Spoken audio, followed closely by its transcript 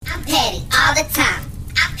petty all the time.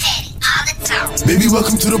 I'm petty all the time. Baby,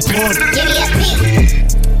 welcome to the party. Give me a P.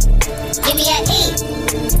 Give me a E.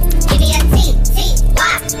 Give me a T.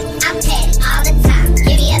 T-Y. I'm petty all the time.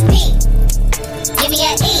 Give me a P. Give me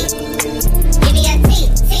a E. Give me a T.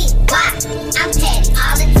 T-Y. I'm petty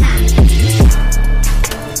all the time.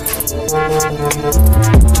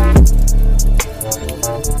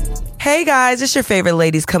 Hey guys, it's your favorite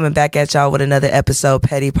ladies coming back at y'all with another episode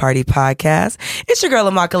Petty Party Podcast. It's your girl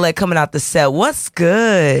Amakalette coming out the set. What's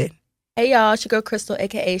good? Hey y'all, it's your girl Crystal,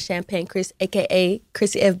 aka Champagne Chris, aka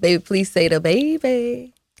Chrissy F. Baby, please say the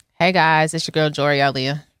baby. Hey guys, it's your girl Jory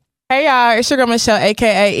Alia. Hey y'all, it's your girl Michelle,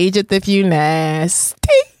 aka Egypt if you nasty.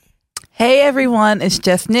 Hey everyone, it's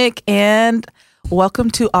Jess Nick and welcome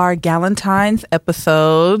to our Valentines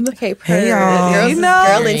episode. Okay, Hey, y'all. Girls,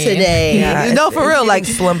 girling today. Yeah, No, for real, like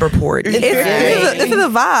slumber port. this is a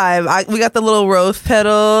vibe. We got the little rose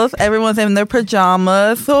petals. Everyone's in their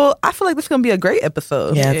pajamas, so I feel like this is gonna be a great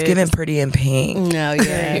episode. Yeah, it's getting pretty in pink. No,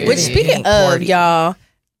 yeah. Which speaking of y'all,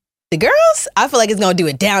 the girls, I feel like it's gonna do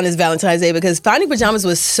it down this Valentine's Day because finding pajamas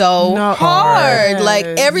was so hard. Yes. Like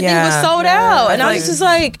everything was sold out, and I was just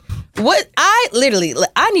like. What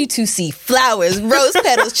I need to see flowers, rose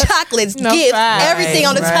petals, chocolates, gifts, everything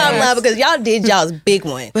on the timeline because y'all did y'all's big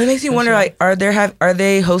one. But it makes me wonder, like, are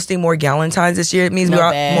they hosting more Galentines this year? It means No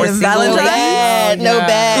we're bad. more No Valentines. No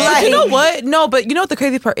bad. Like, you know what? No, but you know what the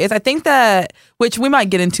crazy part is? I think that, which we might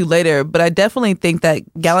get into later, but I definitely think that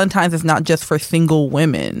Galentine's is not just for single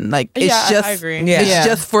women. Like, it's just, I agree. it's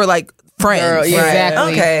just for like friends. Girl, yeah.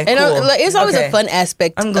 Exactly. Okay, And cool. it's always Okay. a fun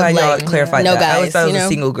aspect. I'm glad of, y'all like, clarified no that. I always guys, thought it was you a know?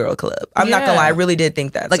 single girl club. I'm not gonna lie, I really did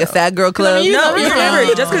think that. Like a so. sad girl club. No,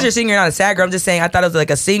 remember, just because you're single, you're not a sad girl. I'm just saying, I thought it was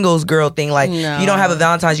like a singles girl thing. Like, No. you don't have a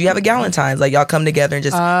Valentine's, you have a Galentine's. Like, y'all come together and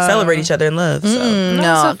just celebrate each other in love. So.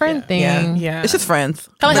 No, it's a friend thing. Yeah. It's just friends.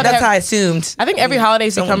 Kinda But like that's how I assumed. I think every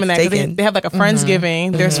holiday's becoming that. 'Cause taken. They have like a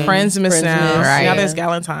Friendsgiving. There's Friendsmas now. Friendsmas, Now yeah. there's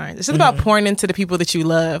Galentine's. It's just about pouring into the people that you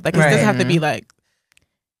love. Like it doesn't have to be like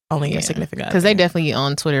only your significant other. Because they definitely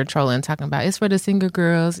on Twitter trolling, talking about it's for the single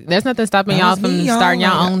girls. There's nothing stopping y'all That was from me, y'all. starting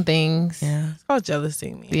your own things. Yeah. It's called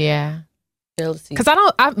jealousy. Man. Yeah. Jealousy. Because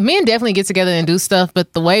men definitely get together and do stuff,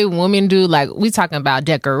 but the way women do, like we talking about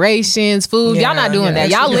decorations, food, y'all not doing that.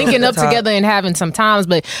 Y'all linking up together and having some times,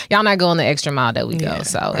 but y'all not going the extra mile that we go.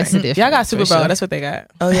 So it's a difference. Y'all got Super for Bowl. sure. That's what they got.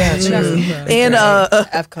 Oh, yeah, true. And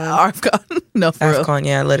AFCON. No, for real. AFCON,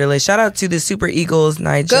 yeah, literally. Shout out to the Super Eagles,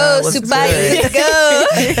 Nigel. Go, What's Super good? Go.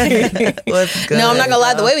 What's good? No, I'm not gonna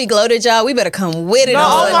lie. The way we gloated y'all, we better come with it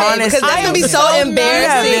on Sunday honestly, because that's gonna be so I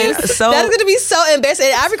embarrassing. am so- That's gonna be so embarrassing.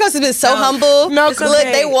 And Ivory Coast has been so humble. No, it's Look,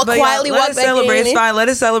 okay. they walk But quietly, let walk us back celebrate. in. It's fine. Let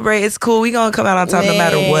us celebrate. It's cool. We gonna come out on top no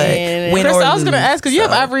matter what. Man. Win Chris, or I was lose. going to ask because you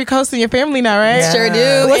have Ivory Coast in your family now, right? Yeah. Sure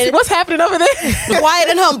do. What's happening over there? Quiet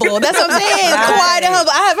and humble. That's what I'm saying. Right. Quiet and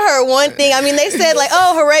humble. I haven't heard one thing. I mean, they said like,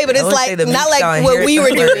 "Oh, hooray!" But it's would say like the not mix like down what here. we were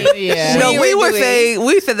doing. Yeah. No, we were were doing. saying,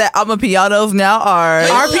 we said that Amapianos now are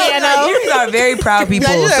Our Nigerians are very proud people.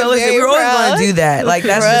 Nigerians So are listen, very we're always proud. gonna do that. Like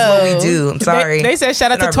that's just what we do. I'm sorry. They said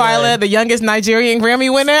shout out In to our Twyla, blood. the youngest Nigerian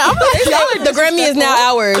Grammy winner. I'm like, The Grammy is now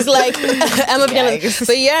ours. Like I'm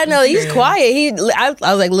but yeah, no, he's quiet. I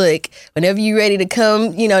was like, look, whenever you ready to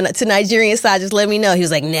come, to Nigerian side, just let me know. He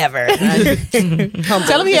was like, never. Humble.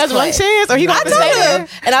 tell him he has one chance, or he I gonna stay told there. him,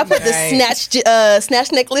 and I put the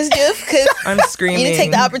snatch necklace gift because I'm screaming. you didn't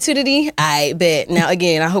take the opportunity. I bet. Now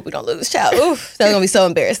again, I hope we don't lose, child. Oof, that's gonna be so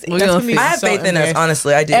embarrassing. We're gonna see. I have So faith in us. embarrassing.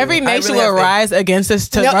 Honestly, I do. Every I nation really will have faith. rise against us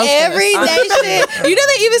to No, roast every us. nation. You know,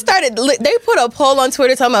 they even started. They put a poll on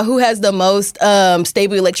Twitter talking about who has the most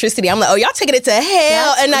stable electricity. I'm like, oh, y'all taking it to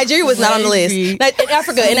hell. And Nigeria was not on the list. crazy.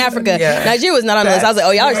 In Africa, Yeah. Nigeria was not on the list. I was like,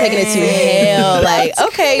 oh, y'all are taking it to hell. Like,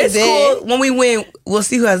 okay, It's then. cool. When we win, we'll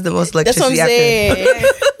see who has the most That's what I'm electricity. saying.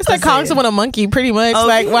 It's like calling someone a monkey, pretty much. Oh.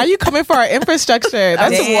 Like, why are you coming for our infrastructure?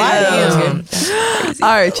 That's wild. All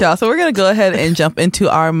right, y'all. So we're gonna go ahead and jump into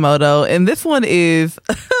our motto, and this one is,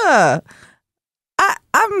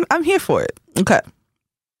 I'm here for it.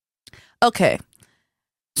 Okay.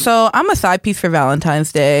 So I'm a side piece for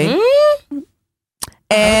Valentine's Day.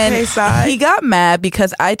 And Okay, side. he got mad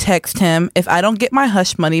because I text him, if I don't get my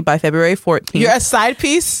hush money by February 14th, You're a side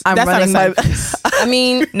piece? I'm That's not a running side my piece. I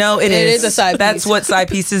mean, No, it It is. is a side That's piece. what side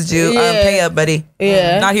pieces do. Yeah. Pay up, buddy.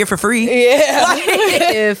 Yeah. Not here for free. yeah.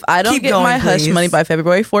 if I don't Keep get going, my hush please. money by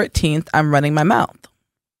February 14th, I'm running my mouth.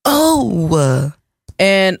 Oh.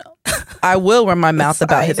 And I will run my mouth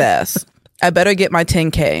about his ass. I better get my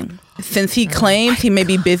 10K. Since he claims he may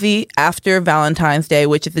be busy after Valentine's Day,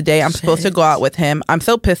 which is the day I'm supposed to go out with him, I'm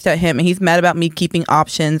so pissed at him, and he's mad about me keeping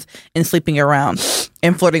options and sleeping around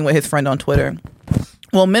and flirting with his friend on Twitter.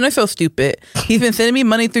 Well, men are so stupid. He's been sending me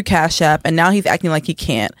money through Cash App, and now he's acting like he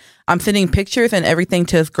can't. I'm sending pictures and everything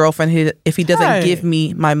to his girlfriend if he doesn't give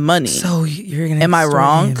me my money. So you're gonna? Am I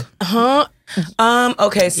wrong?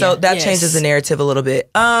 Okay, so that changes the narrative a little bit.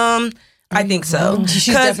 I think so.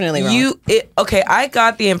 She's definitely wrong. I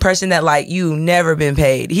got the impression that like you never been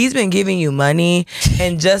paid. He's been giving you money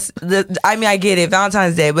and I get it,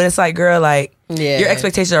 Valentine's Day, but it's like, girl, like your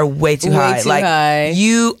expectations are way too high.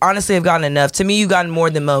 You honestly have gotten enough. To me, you've gotten more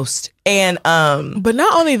than most. And but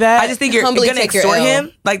not only that, I just think you're gonna extort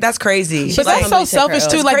him. Like that's crazy. But that's so selfish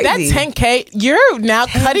too. Like that $10K, you're now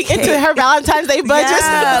cutting into her Valentine's Day budget.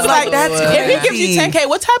 Yeah, like that's crazy. If he gives you $10K,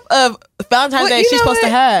 what type of Valentine's Day is she supposed to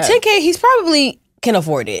have? $10K, he's probably can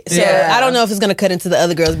afford it. So I don't know if it's gonna cut into the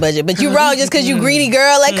other girl's budget. But you wrong just because you greedy,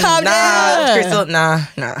 girl. Like calm down. Crystal, nah.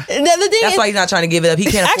 The thing That's why he's not trying to give it up. He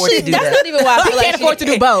can't afford to do that's that. not even why I feel He like can't afford to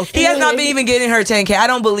do both. He has not been even getting her $10K.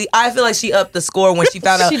 I feel like she upped the score when she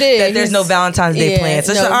found out that there's no Valentine's Day plan.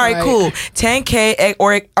 So she's like, all right, cool. $10K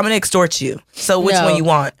or I'm gonna extort you. So which one you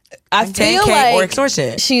want? I feel 10K like or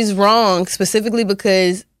extortion? She's wrong specifically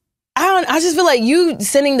because I just feel like you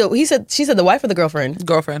sending she said the wife or the girlfriend?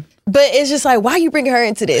 Girlfriend. But it's just like, why are you bringing her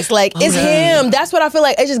into this? Like, it's him. That's what I feel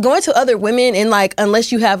like. It's just going to other women and like,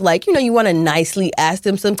 unless you have like, you want to nicely ask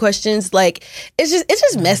them some questions. Like, it's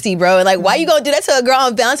just messy, bro. And like, why you gonna do that to a girl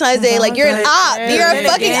on Valentine's Day? Like, you're an op. You're a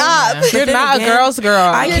fucking op. You're not a girl's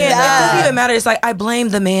girl. I can't. It doesn't even matter. It's like I blame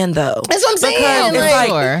the man though. That's what I'm saying. Because it's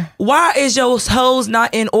like, why is your hoes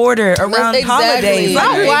not in order around holidays?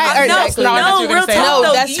 No, real talk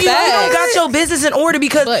though. That's you don't got your business in order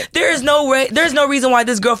because there's no reason why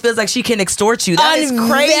this girl feels like she can extort you. That is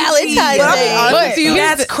crazy. Valentine's Day.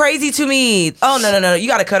 That's crazy to me. Oh no! You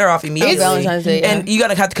got to cut her off immediately. Valentine's Day, and you got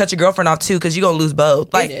to have to cut your girlfriend off too because you're gonna lose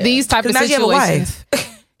both. Like these type of situations.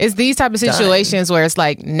 It's these type of situations where it's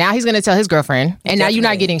like now he's gonna tell his girlfriend, and now you're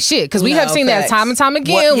not getting shit because we have seen that time and time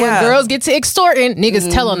again when girls get to extorting,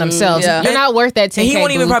 niggas tell on themselves. You're not worth that $10K. And he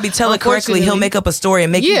won't even probably tell it correctly. He'll make up a story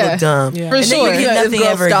and make you look dumb. For sure. Then you get nothing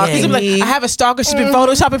ever again. He's like, I have a stalker. She's been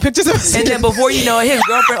photoshopping pictures of us. And then before you know it, his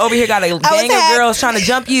girlfriend over here got a gang of girls trying to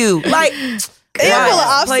jump you. Like.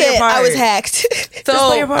 Offset, I was hacked. So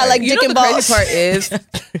I like dick and balls. The crazy part is,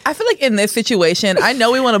 I feel like in this situation, I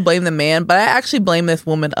know we want to blame the man, but I actually blame this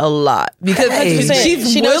woman a lot because she's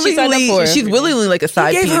willingly like a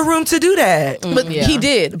side piece. He gave her room to do that, but he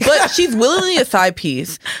did. But she's willingly a side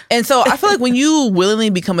piece, and so I feel like when you willingly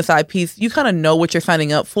become a side piece, you kind of know what you're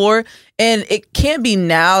signing up for, and it can't be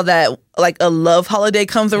now that like a love holiday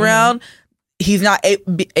comes around. He's not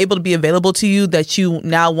able to be available to you that you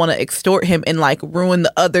now want to extort him and like ruin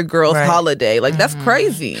the other girl's holiday. Like that's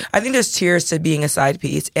crazy. I think there's tiers to being a side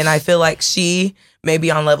piece, and I feel like she may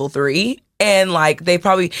be on level 3, and like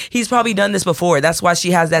he's probably done this before. That's why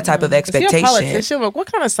she has that type of expectation. Is he a politician? Like,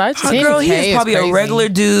 what kind of side piece? Girl, he's probably a regular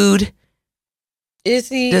dude. Is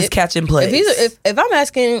he just catching plays? If I'm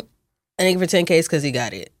asking a nigga for $10K because he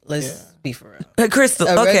got it, let's be for real. Crystal,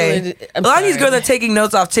 okay. A lot of these girls are taking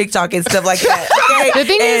notes off TikTok and stuff like that. Okay? The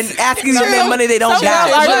thing is, asking them for money they don't some got.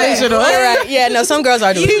 Girls are delusional. Right. Yeah, no, some girls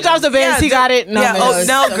are delusional. He drops the bands, he got it. No,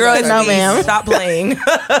 no, girl, no, ma'am. Stop playing.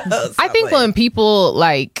 I think when people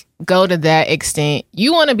like go to that extent,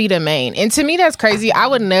 you want to be the main, and to me that's crazy. I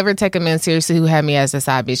would never take a man seriously who had me as a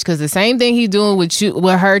side bitch because the same thing he doing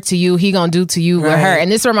with her to you, he gonna do to you with her.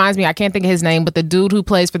 And this reminds me, I can't think of his name, but the dude who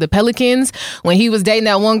plays for the Pelicans when he was dating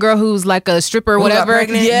that one girl who's like a stripper or whatever.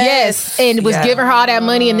 Yes, and was giving her all that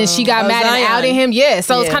money, and then she got mad and outed him.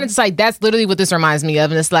 So it's kind of just like that's literally what this reminds me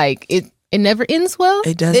of, and it's like it never ends well.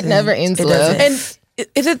 It doesn't. It never ends well. And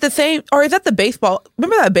is it the same, or is that the baseball?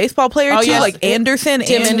 Remember that baseball player too, like Anderson? That's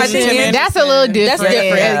a little different. That's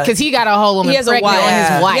different because he got a whole woman pregnant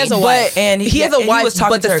on his wife. He has a wife, and he has a wife,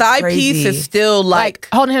 but the side piece is still like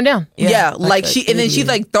holding him down. Yeah, like she, and then she's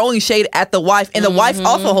like throwing shade at the wife, and the wife's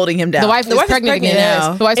also holding him down. The wife is pregnant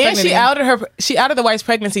now. And she outed the wife's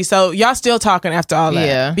pregnancy. So y'all still talking after all that?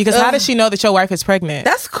 Yeah. Because how does she know that your wife is pregnant?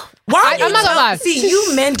 That's why. I'm not gonna lie. See,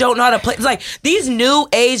 you men don't know how to play. It's like these new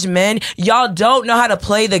age men, y'all don't know how to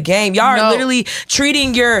play the game. Y'all are literally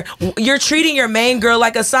treating your main girl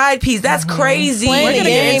like a side piece. That's crazy. Playing the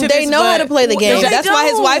game. They know how to play the game. That's why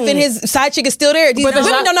his wife and his side chick is still there. These women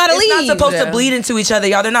don't know how to lead. It's not supposed to bleed into each other,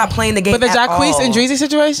 y'all. They're not playing the game. But the Jacquees and Dreezy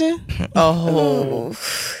situation?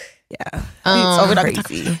 Yeah.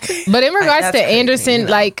 Crazy. But in regards to Anderson,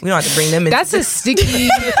 like we don't have to bring them in. That's a sticky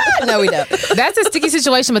no, we don't. That's a sticky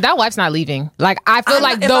situation, but that wife's not leaving. Like I feel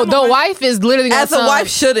like the wife is literally as a wife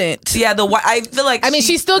shouldn't. Yeah, the wife. I feel like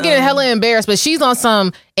she's still getting hella embarrassed, but she's on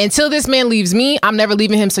some until this man leaves me, I'm never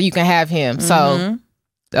leaving him so you can have him. So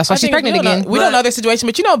That's why she's pregnant again. We don't know their situation,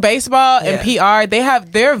 but baseball and PR,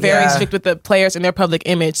 they're very strict with the players and their public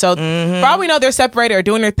image. So for all we know, they're separated or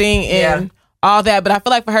doing their thing and all that. But I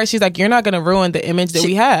feel like for her, she's like, you're not going to ruin the image that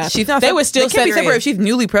we have. She's not. They would still can't be separate if she's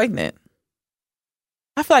newly pregnant.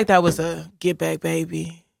 I feel like that was a get back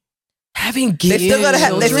baby. Having they still gotta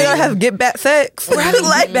have get back sex. We're having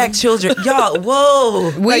get back children, y'all.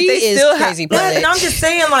 Whoa, they is still crazy. And I'm just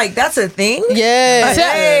saying, like that's a thing. Yeah.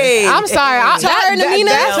 Hey. I'm sorry. Tara and Amina.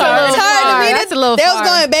 That's a little They far. was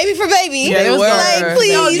going baby for baby. Yeah, they was like,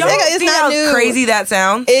 please. It's not new. Crazy that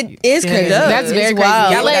sound. It is crazy. That's very crazy.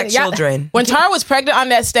 Get back children. When Tara was pregnant on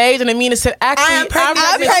that stage, and Amina said, "Actually, I'm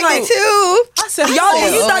pregnant too." I said,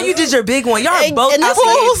 y'all, you thought you did your big one. Y'all are both out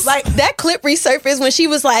like that clip resurfaced when she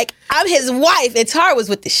was like, "I'm his wife." And Tara was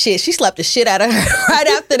with the shit. She slapped the shit out of her right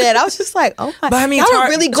after that. I was just like, oh my. But I mean, y'all Tara, were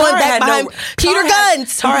really going back behind Peter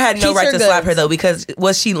Guns. Tara had no right to slap her though, because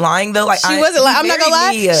was she lying though? Like she wasn't like, I'm not gonna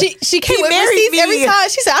lie. She came with receipts every time.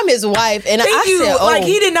 She said, I'm his wife. And I said, oh, like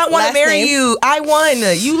he did not want to marry you. I won.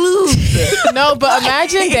 You lose. No, but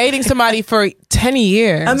imagine dating somebody for 10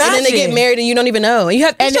 years. And then they get married and you don't even know. And you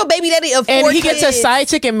have your baby daddy of 4 kids. And he gets a side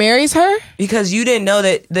chick and marries her? Because you didn't know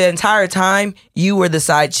that the entire time you were the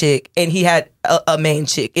side chick and he had a main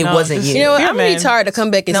chick. It wasn't you. You know what? I'm really tired to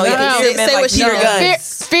come back and say what she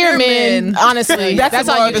does. Fear men, honestly. That's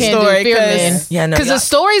all you can do. Fear men. Yeah, no. Because the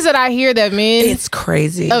stories that I hear that men... It's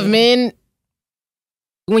crazy. Of men...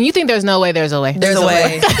 When you think there's no way, there's a way. There's a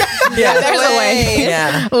way. Yeah, there's a way.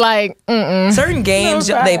 Yeah. Like, certain games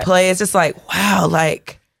they play, it's just like, wow,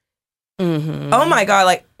 like, oh my God,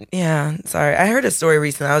 like, yeah, sorry. I heard a story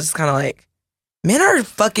recently. I was just kind of like, men are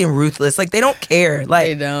fucking ruthless. Like, they don't care. Like,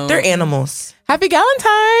 they don't. They're animals. Happy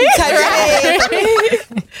Valentine's.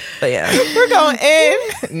 But yeah. We're going in.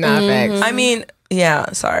 Not facts. I mean,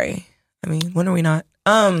 yeah, sorry. I mean, when are we not?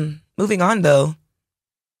 Moving on though.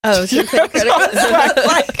 Oh,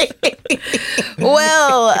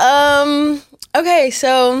 well, okay,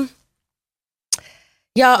 so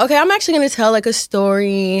y'all, okay, I'm actually gonna tell like a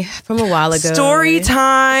story from a while ago. Story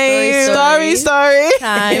time.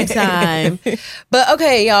 Time. But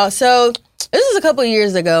okay, y'all, so this is a couple of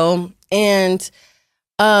years ago, and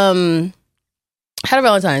had a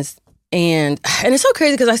Valentine's. And it's so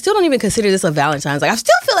crazy because I still don't even consider this a Valentine's. Like, I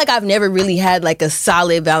still feel like I've never really had like a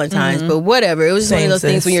solid Valentine's, but whatever. It was just one of those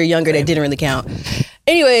things when you're younger that didn't really count.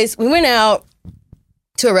 Anyways, we went out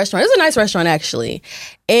to a restaurant. It was a nice restaurant actually,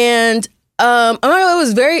 and it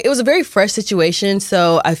was a very fresh situation.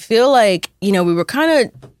 So I feel like we were kind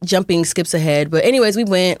of jumping skips ahead. But anyways, we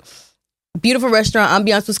went. Beautiful restaurant.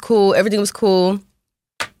 Ambiance was cool. Everything was cool.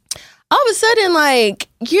 All of a sudden, like,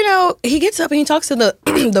 he gets up and he talks to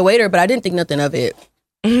the waiter, but I didn't think nothing of it.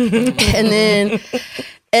 and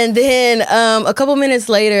then a couple minutes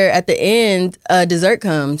later, at the end, dessert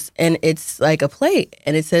comes and it's like a plate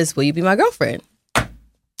and it says, "Will you be my girlfriend?"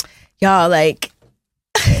 Y'all, like,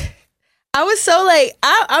 I was so like,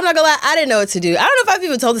 I'm not gonna lie, I didn't know what to do. I don't know if I've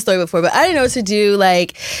even told the story before, but I didn't know what to do.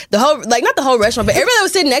 Like not the whole restaurant, but everybody that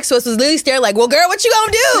was sitting next to us was literally staring like, "Well, girl, what you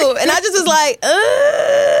gonna do?" And I just was like,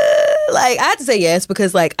 like I had to say yes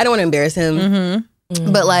because like I don't want to embarrass him. Mm-hmm.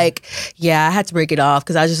 But like, yeah, I had to break it off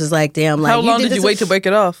because I just was like, damn. Like, how long did you wait to break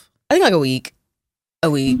it off? I think like a week. A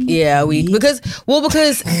week, yeah, a week. Because of the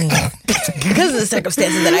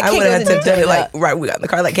circumstances that I would have had to do it like right. We got in the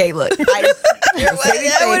car like, "Hey, look."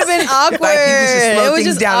 That would have been awkward. It was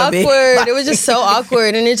just awkward. It was just so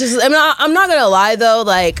awkward, and it just. I mean, I'm not gonna lie though.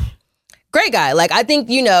 Like, great guy. Like, I think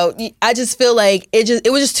I just feel like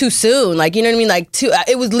it was just too soon. Like, you know what I mean? Like,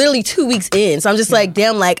 it was literally 2 weeks in. So I'm just like,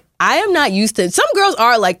 damn. Like, I am not used to. Some girls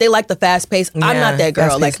are like they like the fast pace. Yeah, I'm not that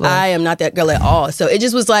girl. Like, I am not that girl at all. So it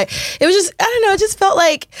just was like it was just I don't know. It just felt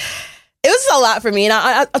like. It was a lot for me, and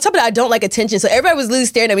on top of that, I don't like attention, so everybody was literally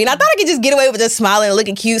staring at me, and I thought I could just get away with just smiling and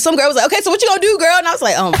looking cute. Some girl was like, "Okay, so what you gonna do, girl?" And I was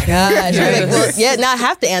like, "Oh my gosh." Like, well, yeah, now I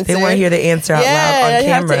have to answer. They want to hear the answer out loud on camera.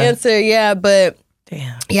 I have to answer, yeah, but...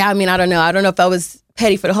 Damn. Yeah, I mean, I don't know. I don't know if I was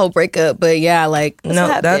petty for the whole breakup, but yeah, like,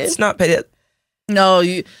 that's not petty. No,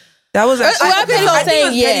 that was actually... I think I was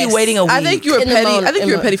saying yes. Petty waiting a week. I think you were petty. I think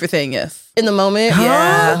you were petty for saying yes. In the moment?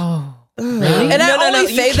 Yeah. Oh. Really? And I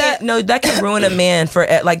only say that that can ruin a man for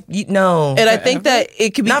like no. And I think that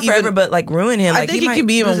it could be not forever, but like ruin him. I think it can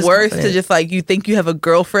be even worse to just like you think you have a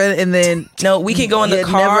girlfriend and then we can go in the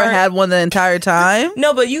car. Never had one the entire time.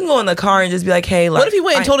 No, but you can go in the car and just be like, "Hey, like, what if he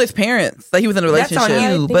went and told his parents that he was in a relationship?" That's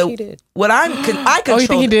on you. But what I control. Oh, you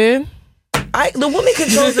think he did? The woman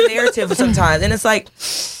controls the narrative sometimes, and it's like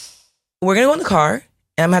we're gonna go in the car.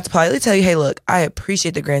 And I'm gonna have to politely tell you, "Hey, look, I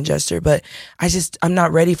appreciate the grand gesture, but I'm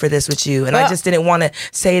not ready for this with you." And I just didn't want to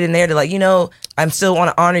say it in there to like, I I'm still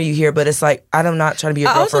want to honor you here, but it's like I'm not trying to be your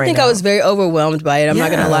girlfriend. I also think I was very overwhelmed by it. I'm not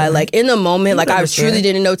gonna lie. Like in the moment, like I truly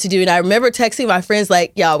didn't know what to do, and I remember texting my friends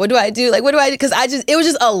like, "Y'all, what do I do? Like, what do I do?" Because it was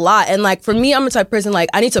just a lot. And like for me, I'm the type of person like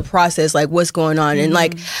I need to process like what's going on, and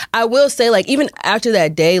like I will say like even after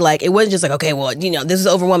that day, like it wasn't just like okay, well this is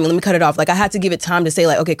overwhelming. Let me cut it off. Like I had to give it time to say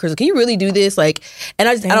like okay, Crystal, can you really do this? Like, and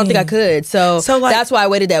I don't think I could. So like, that's why I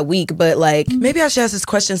waited that week. But like maybe I should ask this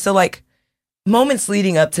question. So like moments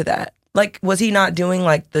leading up to that. Like, was he not doing,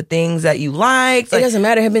 like, the things that you liked? Like, it doesn't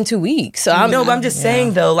matter. It had been 2 weeks. So but I'm just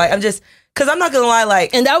saying, though. Like, because I'm not going to lie,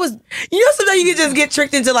 like... And that was... sometimes you can just get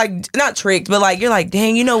tricked into, like... Not tricked, but, like, you're like,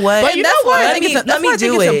 dang, you know what? But that's why I think it's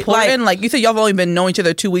important. Like, you said y'all have only been knowing each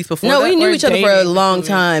other 2 weeks before. No, we knew each other for a long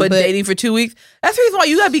time. But dating for 2 weeks... That's the reason why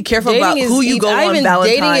you gotta be careful about who you go on Valentine's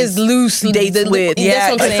dating is loose dates with. Yeah,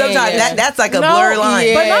 sometimes that's like a blurry line.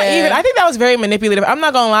 Yeah. But not even. I think that was very manipulative. I'm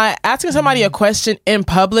not gonna lie. Asking somebody a question in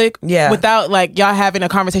public without like y'all having a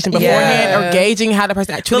conversation beforehand or gauging how the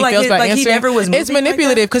person actually feels about answering. He never was it's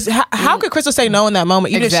manipulative because how could Crystal say no in that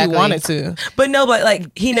moment even if she wanted to? But no, but like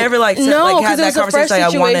he never like said, no, because it was a fresh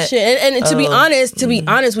situation. And to be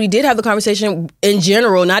honest, we did have the conversation in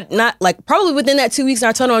general. Not like probably within that 2 weeks. And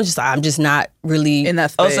I told him I'm just not really in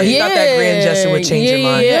that space. So he thought that grand gesture would change your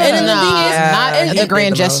mind. Yeah. And then the thing is, not the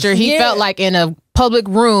grand gesture. He felt like in a public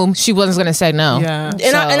room, she wasn't going to say no. Yeah.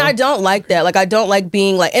 And I don't like that. Like, I don't like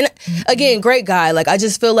being like, and again, great guy. Like, I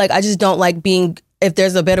just feel like I just don't like being, if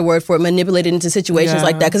there's a better word for it, manipulated into situations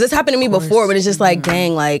like that. Because it's happened to me before, but it's just like,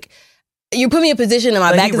 dang, like, you put me in a position and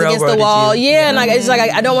my back is against the wall. Yeah, and like it's like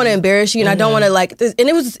I don't want to embarrass you, and I don't want to like this. And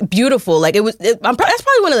it was beautiful. Like that's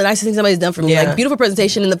probably one of the nicest things somebody's done for me. Like beautiful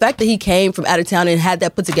presentation, and the fact that he came from out of town and had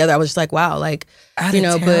that put together, I was just like, wow, like out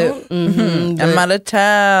but I'm out of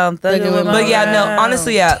town. But yeah, no,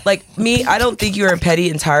 honestly, like me, I don't think you were petty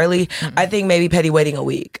entirely. I think maybe petty waiting a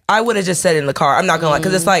week. I would have just said it in the car. I'm not gonna lie,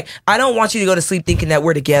 because it's like I don't want you to go to sleep thinking that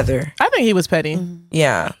we're together. I think he was petty.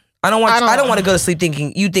 Yeah. I don't want to go to sleep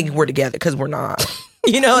thinking we're together because we're not.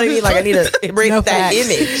 You know what I mean? Like I need to embrace that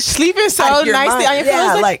image. Sleeping so nicely on your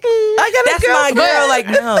pillow. Like I got that's my girl. Like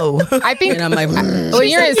no, I think and I'm like, when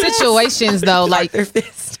you're in situations though, like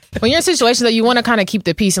when you're in situations that you want to kind of keep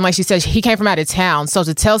the peace, and like she said, he came from out of town, so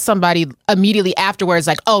to tell somebody immediately afterwards,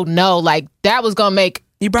 like, oh no, like that was gonna make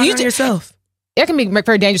you brought it on yourself. It can be a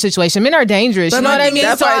very dangerous situation. Men are dangerous. You know what I mean?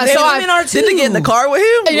 Women are too. Did they get in the car with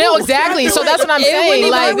him? You know, exactly. So that's what I'm saying.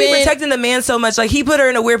 Like, we protecting the man so much. Like, he put her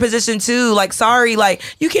in a weird position too. Like, sorry, like,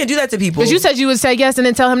 you can't do that to people. Because you said you would say yes and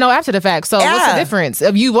then tell him no after the fact. So what's the difference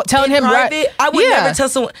of you telling him private, right? I would never tell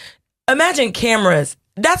someone. Imagine cameras.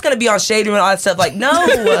 That's gonna be on Shade Room and all that stuff. Like, no,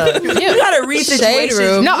 you gotta read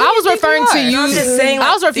situations. No, I was referring to you. I'm just saying,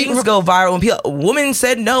 like, things go viral when a woman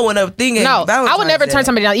said no and a thing. No, I would never turn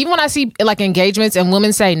somebody down. Even when I see like engagements and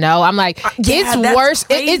women say no, I'm like, it's worse.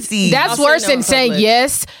 That's worse than saying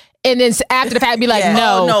yes. And then after the fact, be like,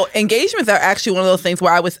 no. No, engagements are actually one of those things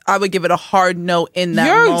where I would give it a hard no in that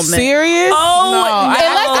moment. You're serious?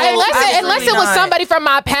 Unless it was somebody from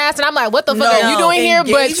my past, and I'm like, what the fuck are you doing here?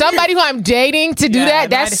 But somebody who I'm dating to do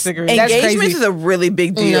that's engagements crazy. is a really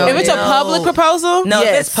big deal. If it's a public proposal,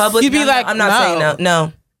 if it's public, you'd be like, I'm not saying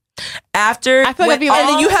no. After, I feel like and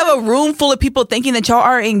then you have a room full of people thinking that y'all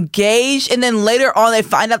are engaged, and then later on they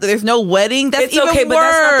find out that there's no wedding. That's even okay, worse. But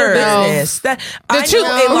that's not their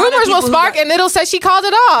business. Rumors will spark, and it'll say she called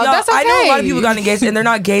it off. That's okay. I know a lot of people got engaged, and they're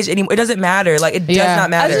not engaged anymore. It doesn't matter. Like it does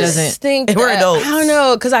not matter. I just think we're adults. I don't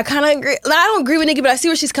know, because I kind of agree. Like, I don't agree with Nikki, but I see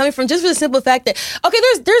where she's coming from. Just for the simple fact that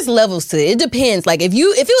there's levels to it. It depends. Like if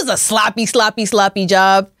it was a sloppy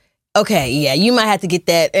job. Okay, yeah, you might have to get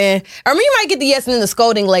that. Or you might get the yes and then the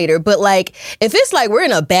scolding later. But like, if it's like we're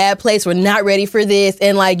in a bad place, we're not ready for this,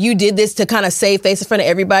 and like you did this to kind of save face in front of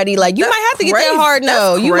everybody, like you might have to get that hard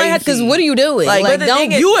no. You might have, because what are you doing? Like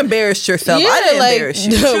don't you embarrassed yourself? I didn't embarrass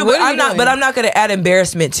you. True, but I'm not going to add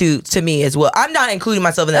embarrassment to me as well. I'm not including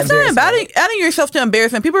myself in that. That's not adding yourself to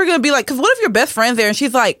embarrassment. People are going to be like, because what if your best friend's there and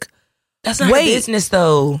she's like, that's not her business,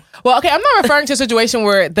 though. Well, okay, I'm not referring to a situation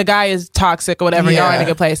where the guy is toxic or whatever. Y'all are in a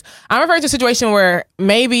good place. I'm referring to a situation where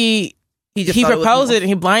maybe he proposed it and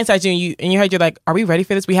he blindsided you, and in your head you're like, "Are we ready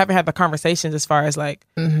for this? We haven't had the conversations as far as like,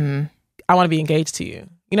 I want to be engaged to you."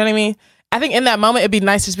 You know what I mean? I think in that moment it'd be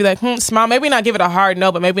nice to just be like, smile. Maybe not give it a hard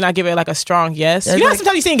no, but maybe not give it like a strong yes. You know how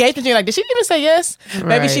sometimes you see engagement and you're like, did she even say yes? Right.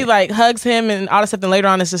 Maybe she like hugs him and all this stuff, and later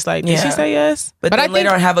on it's just like, did she say yes? But then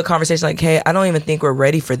later on have a conversation like, hey, I don't even think we're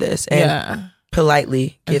ready for this. And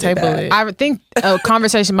politely give it back. I would think a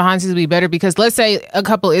conversation behind the scenes would be better, because let's say a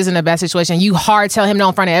couple is in a bad situation, you hard tell him no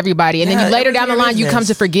in front of everybody, and then you later down the line you come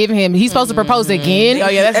to forgive him. He's supposed to propose again. Oh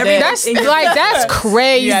yeah, that's like that's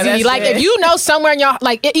crazy. Yeah, that's like dead. if you know somewhere in your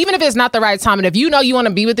like, even if it's not the right time, and if you know you want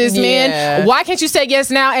to be with this man, why can't you say yes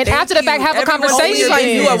now and after the fact have a conversation? Like,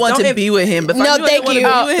 you I want to be with him, but no, thank you.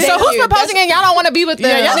 So who's proposing and y'all don't want to be with them?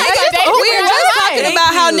 We were just talking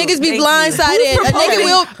about how niggas be blindsided. A nigga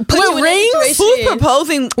will put you in a situation. Who's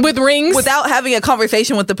proposing with rings without having a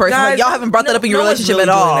conversation with the person? Guys, like, y'all haven't brought that up in your relationship really at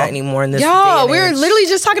all. doing that anymore in this Y'all, day we're and age. literally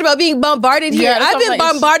just talking about being bombarded here. I've been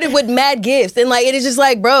bombarded with mad gifts, and like it is just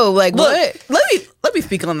like, bro, like Look, what? let me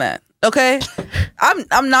speak on that. Okay,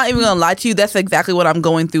 I'm not even gonna lie to you. That's exactly what I'm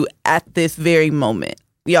going through at this very moment,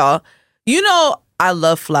 y'all. You know, I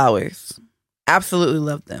love flowers, absolutely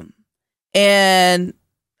love them, and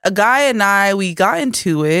a guy and I, we got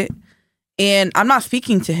into it, and I'm not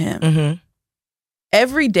speaking to him. Mm-hmm.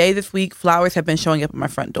 Every day this week, flowers have been showing up at my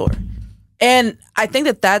front door. And I think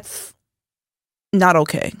that that's not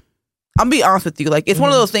okay. I'm be honest with you. Like, it's one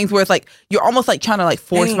of those things where it's like, you're almost like trying to like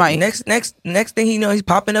force my... Next thing he knows, he's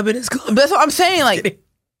popping up in his club. But that's what I'm saying. Like,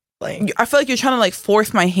 I feel like you're trying to like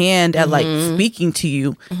force my hand at like speaking to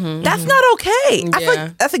you. That's not okay. I feel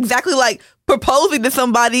like that's exactly like proposing to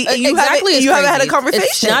somebody and you haven't had a conversation.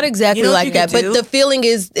 It's not exactly like that, but do? the feeling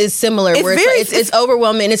is similar. It's where very- it's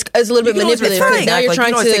overwhelming. It's a little bit manipulative. Because Now you're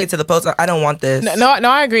trying to take it to the post. I don't want this. No,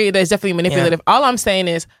 I agree that it's definitely manipulative. All I'm saying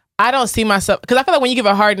is I don't see myself, because I feel like when you give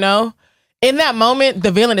a hard no, in that moment,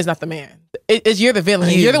 the villain is not the man. You're the villain.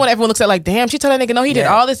 You're the one everyone looks at like, damn, she told that nigga no, he did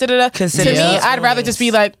all this, da-da-da. To me, I'd rather just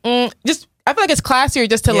be like, I feel like it's classier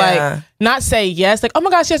just to like not say yes, like, oh my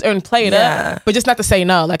gosh, yes, and play it up, but just not to say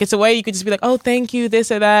no. Like, it's a way you could just be like, oh, thank you,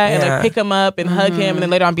 this or that, and like pick him up and hug him, and then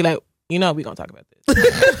later on be like, you know, we gonna talk about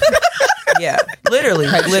this. Yeah, literally.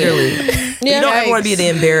 You don't ever want to be the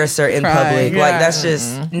embarrasser in public. Like, that's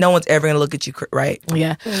just, no one's ever gonna look at you right.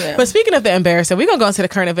 Yeah. But speaking of the embarrasser, we're gonna go into the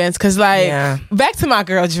current events, because like, back to my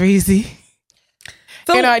girl Dreezy.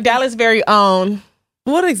 So, you know, Dallas' very own.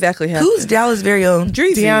 What exactly happened? Who's Dallas' very own?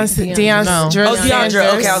 Dreezy. DeAndre.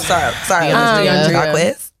 Okay, I'm sorry.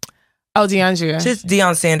 DeAndrea. DeAndrea. Just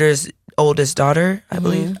Deion Sanders' oldest daughter, I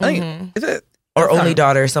believe. Is it? Or only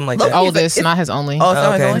daughter, something like that. Oldest, not his only. Oh, it's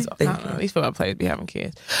not okay. his only? Thank you. These football players be having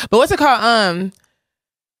kids. But what's it called?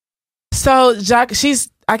 So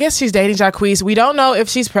I guess she's dating Jacquees. We don't know if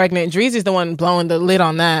she's pregnant. Dreezy's the one blowing the lid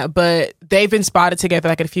on that, but they've been spotted together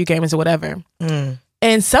like at a few games or whatever.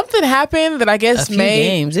 And something happened that I guess made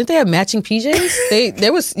games. Didn't they have matching PJs?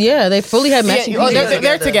 They fully had matching PJs.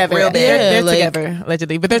 They're together. They're together,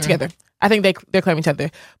 allegedly, but they're together. I think they're claiming each other.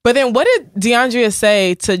 But then what did DeAndrea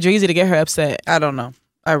say to Dreezy to get her upset? I don't know.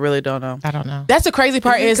 I really don't know. I don't know. That's the crazy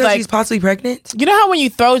part is like she's possibly pregnant. You know how when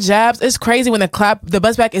you throw jabs, it's crazy when the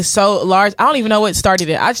buzz back is so large. I don't even know what started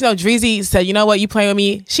it. I just know Dreezy said, you know what, you playing with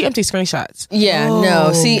me. She empty screenshots. Yeah,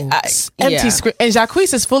 no. See, empty screen. And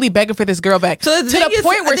Jacquees is fully begging for this girl back. So to the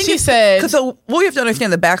point where she said, so what we have to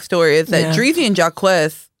understand the backstory is that Dreezy and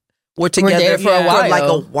Jacquees were together for a while. I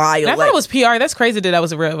thought it was PR. That's crazy that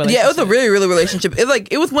was a real relationship. Yeah, it was a really, really relationship.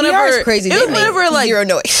 It was whenever PR is crazy. It was whenever like zero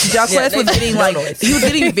noise. Jacquees was getting like he was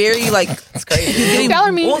getting very like it's crazy.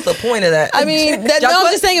 Dollar me. What was the point of that? I mean, I'm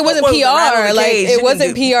just saying it wasn't PR. Like it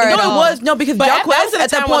wasn't PR at all. No, it was because Jacquees at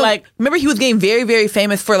that point, like, remember he was getting very, very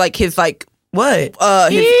famous for like his like. What?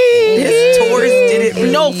 His tours did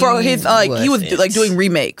it. No, for his he was like doing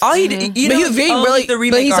remakes. All he did, but he was being really the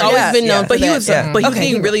remake. But he's always been known for that. But he was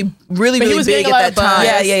being really, really, really big at that time.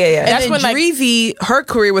 Yeah. And then Dreezy, her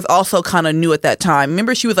career was also kind of new at that time.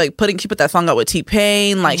 Remember, she was like she put that song out with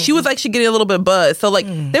T-Pain. Like she was actually getting a little bit of buzz. So like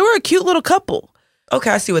they were a cute little couple. Okay,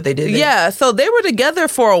 I see what they did there. Yeah, so they were together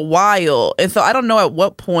for a while, and so I don't know at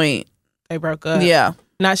what point they broke up. Yeah.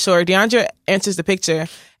 Not sure. DeAndrea answers the picture.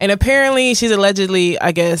 And apparently she's allegedly,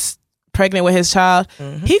 I guess, pregnant with his child.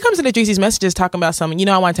 He comes into Dreezy's messages talking about something. You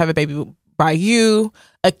know, I want to have a baby by you.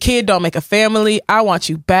 A kid don't make a family. I want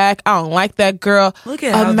you back. I don't like that girl. Look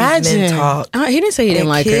at how these men talk. He didn't say he didn't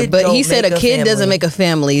like her, but he said a kid doesn't make a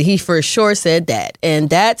family. He for sure said that.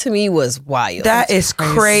 And that to me was wild. That is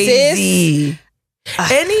crazy.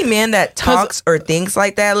 Any man that talks or thinks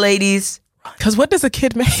like that, ladies. Because what does a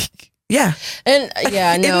kid make? Yeah. And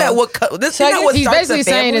yeah, no. Isn't that what he's basically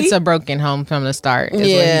saying it's a broken home from the start, is what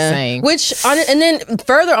he's saying. And then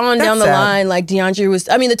further on down the line, like DeAndre was,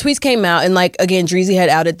 the tweets came out and like, again, Dreezy had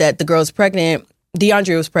outed that the girl's pregnant.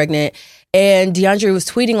 DeAndre was pregnant. And DeAndre was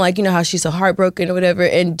tweeting like, you know how she's so heartbroken or whatever.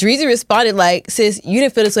 And Dreezy responded like, sis, you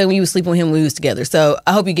didn't feel this way when you was sleeping with him when we was together. So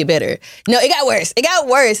I hope you get better. No, it got worse. It got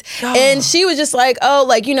worse. Oh. And she was just like, oh,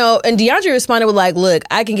 like, you know, and DeAndre responded with like, look,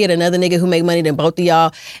 I can get another nigga who make money than both of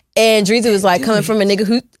y'all. And Dreezy was like, coming from a nigga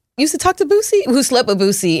who used to talk to Boosie, who slept with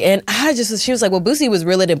Boosie. And she was like, well, Boosie was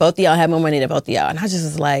realer than both of y'all, had more money than both of y'all. And I just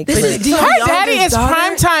was like, her daddy is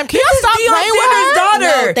prime time. Can y'all stop playing with her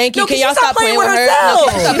daughter? No, thank you. Can y'all stop playing with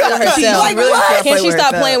herself? Can she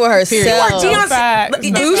stop playing with herself?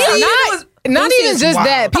 Not even just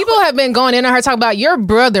that. People have been going in on her talking about your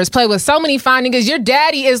brothers play with so many fine niggas. Your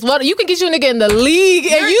daddy is you can get you a nigga in the league,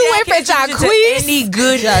 and you went for Jacquees. Any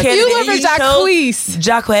good you went for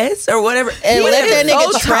Jacquees or whatever, and let that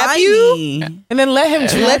nigga trap you, and then let him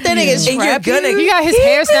let that nigga trap you. You got his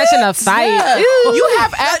hair snatched in a fight. Yeah. You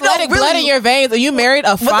have athletic blood in your veins, and you married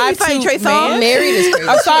a 5'2" man. Married is crazy.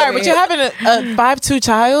 I'm sorry, but you're having a 5'2"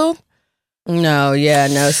 child. No,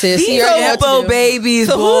 sis. These are babies.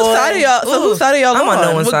 So whose side of y'all? I'm on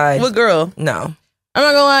no one's side. What girl? No. I'm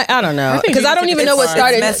not gonna lie. I don't know because I don't even know what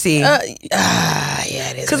started. It's messy. Yeah,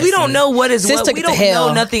 it is. Because we don't know what is what. We don't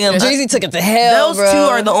know nothing. Jeezy took it to hell. Those two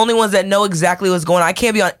are the only ones that know exactly what's going on. I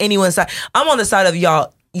can't be on anyone's side. I'm on the side of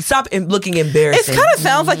y'all. You stop looking embarrassing. It kind of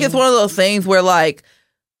sounds like it's one of those things where like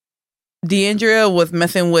D'Andrea was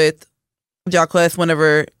messing with Jacquees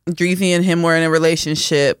whenever Dreezy and him were in a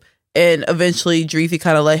relationship. And eventually, Dreezy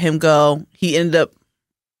kind of let him go. He ended up,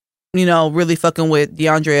 you know, really fucking with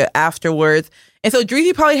DeAndrea afterwards. And so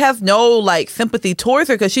Dreezy probably has no, like, sympathy towards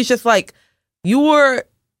her because she's just like, you were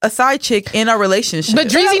a side chick in our relationship. But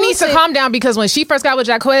Dreezy needs to calm down because when she first got with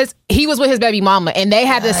Jacquees, he was with his baby mama and they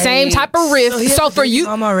had the same type of risk. So for you,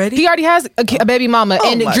 he already has a baby mama,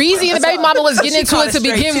 and Dreezy and the baby mama was getting into it to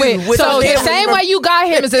begin with. So the same way you got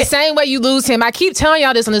him is the same way you lose him. I keep telling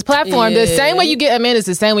y'all this on this platform. The same way you get a man is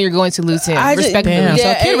the same way you're going to lose him. Respectfully.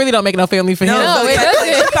 So Kid really don't make no family for him. No, it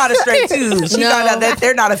doesn't. She got it straight too. She found out that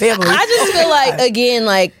they're not a family. I just feel like, again,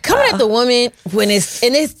 like coming at the woman when it's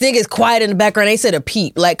and this nigga's quiet in the background. They said a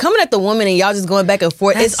peep. Like coming at the woman and y'all just going back and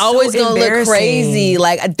forth. It's always gonna look crazy.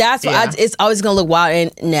 Like that's why it's always gonna look wild.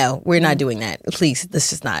 And no, we're not doing that. Please,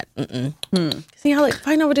 this is not. See how like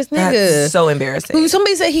fighting over this nigga. That's so embarrassing. Who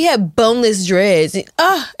somebody said he had boneless dreads. And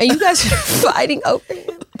you guys are fighting over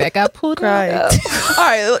him. That got pulled right. All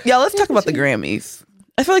right, y'all. Let's talk about the Grammys.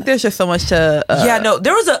 I feel like there's just so much to.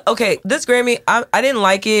 There was this Grammy. I didn't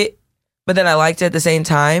like it, but then I liked it at the same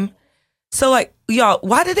time. So like, y'all,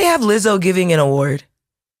 why did they have Lizzo giving an award?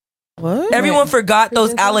 What? Everyone forgot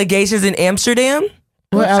those allegations in Amsterdam.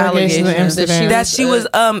 What allegations in Amsterdam? That she was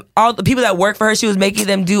all the people that work for her, she was making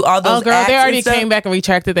them do all those. Oh, girl, acts they already came back and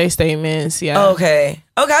retracted their statements. Yeah. Okay.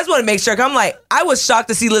 I just want to make sure. 'Cause I'm like, I was shocked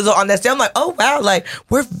to see Lizzo on that stage. I'm like, oh wow, like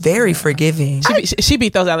we're very forgiving. She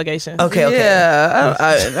beat those allegations. Okay. Yeah,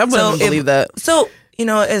 I wouldn't believe that. So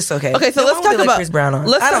it's okay. Okay, so let's talk about Chris Brown.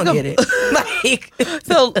 I don't get it. Like,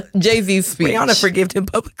 so Jay-Z's speech. Rihanna forgave him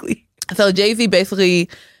publicly. So Jay-Z basically,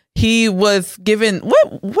 he was given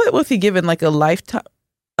what was he given, like a lifetime?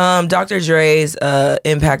 Dr. Dre's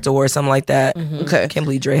Impact Award, something like that. Mm-hmm. Okay, I can't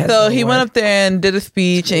believe Dre has. So he went up there and did a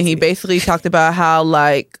speech, and he basically talked about how,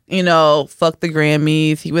 like, you know, fuck the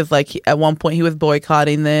Grammys. He was like, at one point he was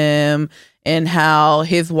boycotting them, and how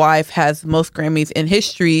his wife has most Grammys in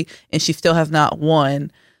history, and she still has not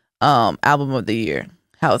won Album of the Year.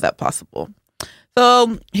 How is that possible?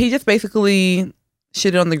 So he just basically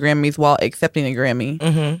shitted on the Grammys while accepting a Grammy.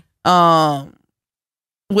 Mm-hmm.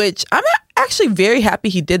 Which I'm actually very happy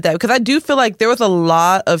he did that, because I do feel like there was a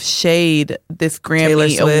lot of shade this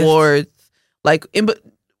Grammy Awards. Like, what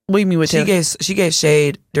do you mean with she gave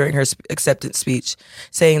shade during her acceptance speech,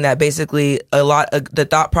 saying that basically a lot of the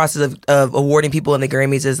thought process of awarding people in the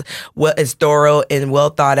Grammys is thorough and well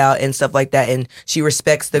thought out and stuff like that, and she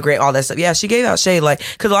respects the all that stuff. Yeah, she gave out shade, like,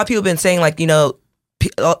 because a lot of people have been saying, like, you know,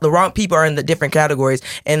 the wrong people are in the different categories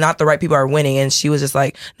and not the right people are winning, and she was just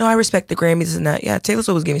like, no, I respect the Grammys and that. Yeah, Taylor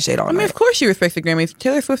Swift was giving shade all night. Of course she respects the Grammys.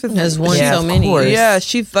 Taylor Swift has won so many. Yeah,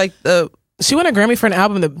 she's like she won a Grammy for an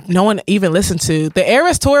album that no one even listened to. The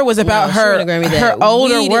Eras tour was about her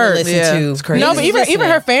older work. It's crazy. No, but even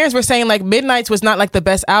her fans were saying like Midnights was not like the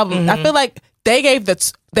best album. Mm-hmm. I feel like they gave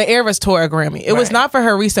the Eras tour a Grammy. It was not for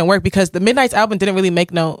her recent work, because the Midnights album didn't really make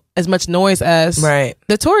as much noise as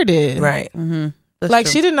the tour did. Right. Mm-hmm. Like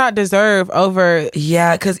true. She did not deserve over.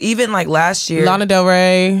 Yeah, because even like last year, Lana Del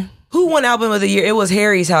Rey. Who won Album of the Year? It was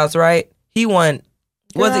Harry's House, right? He won.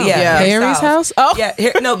 Was it? Yeah, Harry's House. Oh, yeah.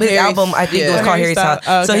 No, but his album, I think it was called Harry's House.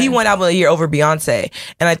 Okay. So he won Album of the Year over Beyonce,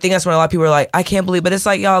 and I think that's when a lot of people were like, I can't believe. But it's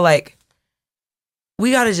like, y'all, like,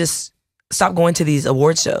 we gotta just stop going to these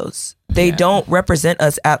award shows. They don't represent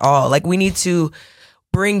us at all. Like, we need to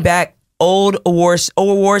bring back old award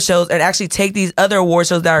shows and actually take these other award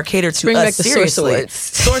shows that are catered to us seriously.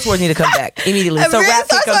 Source Awards need to come back immediately. So rap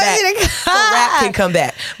can come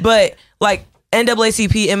back. But like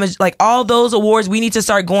NAACP, image, like all those awards, we need to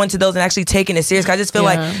start going to those and actually taking it serious. I just feel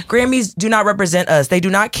like Grammys do not represent us. They do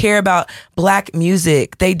not care about Black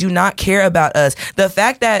music. They do not care about us. The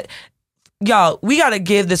fact that, y'all, we got to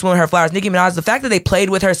give this woman her flowers. Nicki Minaj, the fact that they played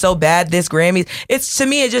with her so bad this Grammys, to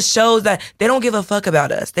me, it just shows that they don't give a fuck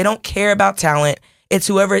about us. They don't care about talent. It's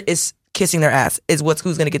whoever is kissing their ass is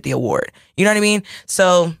who's going to get the award. You know what I mean?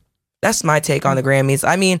 So that's my take on the Grammys.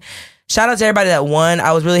 I mean, shout out to everybody that won.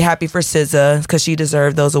 I was really happy for SZA because she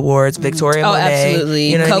deserved those awards. Victoria Monet.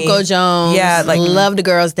 Absolutely. You know Coco Jones. Yeah, like, love the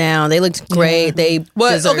girls down. They looked great. They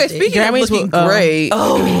deserved it. Speaking of looking great.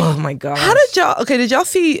 Oh my God. How did y'all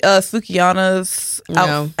see Sukiana's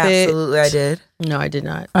outfit? Absolutely, I did. No, I did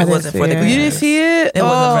not. It wasn't for the Grammys. You didn't see it? It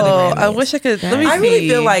wasn't for the Grammys. I wish I could. Let me see. I really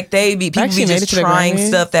feel like people be just trying Grammys?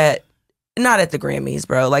 stuff that, not at the Grammys,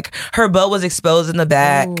 bro. Like, her butt was exposed in the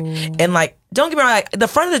back. And like, don't get me wrong, like, the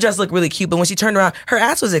front of the dress looked really cute, but when she turned around, her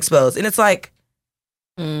ass was exposed. And it's like,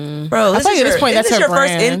 bro, I think at this point that's her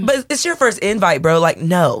brand. but it's your first invite, bro. Like,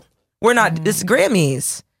 no, we're not. It's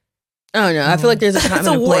Grammys. Oh no, I feel like there's a time It's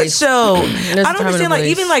and a a award place. show. There's a I time don't and a understand. Like,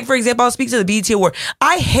 place. even like, for example, I'll speak to the BET Award.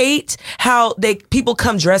 I hate how people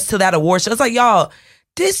come dressed to that award show. It's like, y'all,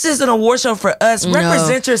 this is an award show for us. No.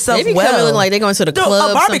 Represent yourself They be well. coming looking like they're going to the No, a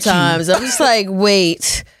club barbecue. sometimes. I'm just like,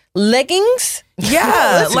 wait, leggings? Yeah,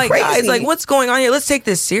 That's like, crazy. guys, like, what's going on here? Let's take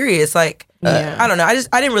this serious. Like, I don't know. I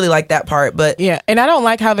didn't really like that part, but Yeah, and I don't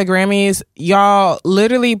like how the Grammys, y'all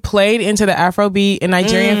literally played into the Afrobeat and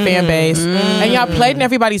Nigerian fan base, and y'all played in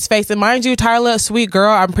everybody's face. And mind you, Tyler, a sweet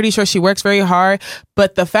girl, I'm pretty sure she works very hard,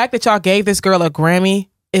 but the fact that y'all gave this girl a Grammy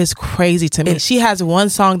is crazy to me. She has one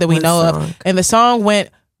song that we know of, and the song went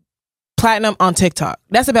platinum on TikTok.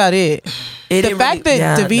 That's about it. The fact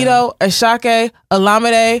that DeVito, Ashake,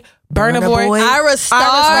 Olamide, Burna Boy, Ira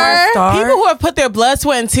Star. people who have put their blood,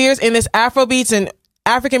 sweat, and tears in this Afrobeats and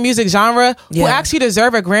African music genre who actually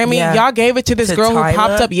deserve a Grammy, y'all gave it to this girl Tyler. who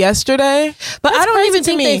popped up yesterday. But I don't crazy even to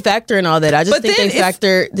think me. they factor in all that. I just think they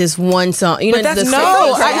factor this one song. You know, that's the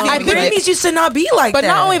no. I think Grammys used to not be like But that.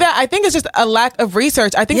 not only that, I think it's just a lack of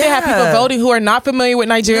research. I think they have people Yeah. voting who are not familiar with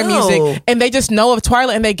Nigerian music, and they just know of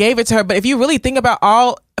Twilight, and they gave it to her. But if you really think about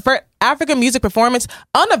for African music performance,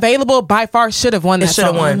 Unavailable by far should have won that should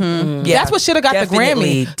have song. won. Yeah, That's what should have got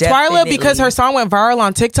definitely, the Grammy. Twyla, because her song went viral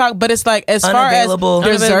on TikTok, but it's like, as far as Unavailable.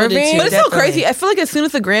 deserving. But it's so crazy. I feel like as soon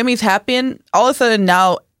as the Grammys happen, all of a sudden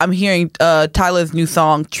now I'm hearing Tyler's new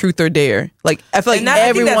song "Truth or Dare." Like, I feel like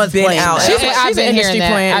everyone's been playing out. that. She's an industry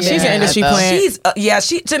plant. She's an industry plant.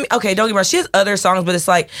 She to me. Okay, don't get me wrong. She has other songs, but it's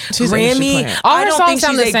like She's an industry Grammy. plant. All I her don't songs think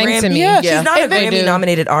sound she's the a same Grammy. to me. Yeah, She's not a they do. Grammy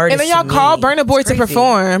nominated artist. And then y'all to called me. Burna Boy It's to crazy.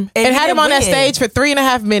 perform and he had him didn't on that win. stage for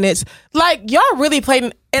 3.5 minutes. Like, y'all really played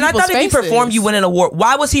in And I thought if he performed, you win an award.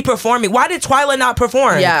 Why was he performing? Why did Twyla not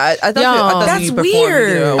perform? Yeah, I thought that's you performed, you know,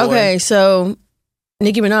 weird. award. Okay, so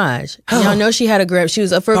Nicki Minaj. Y'all know she had a Grammy. She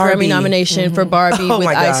was up for a Barbie. Grammy nomination for Barbie Oh with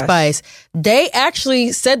my Ice gosh. Spice. They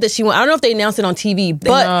actually said that she won. I don't know if they announced it on TV,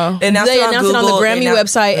 but They announced they it on announced it on the Google. Grammy They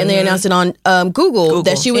announced- website and they announced it on Google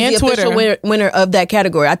that she was And the official Twitter. winner of that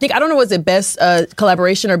category. I don't know, was it best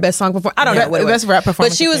collaboration or best song performance? I don't know. What it was. Best rap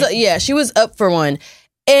performance, But she I was, think. she was up for one.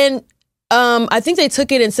 And I think they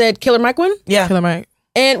took it and said Killer Mike won. Yeah. Killer Mike.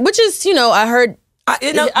 And which is, I heard. I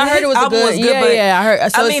heard it was a album good. was good, but I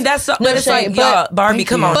heard. So I mean, that's no but it's shade, like, but- y'all, Barbie,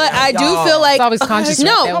 come on. But I do y'all. feel like It's always conscious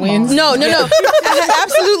rap that wins. No.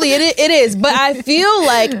 Absolutely, it is. But I feel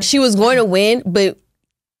like she was going to win, but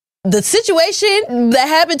the situation that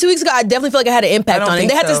happened 2 weeks ago, I definitely feel like it had an impact I don't on it.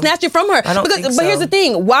 think They had to so. snatch it from her. I don't think But here's so. the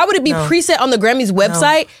thing: why would it be preset on the Grammys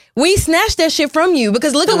website? We snatched that shit from you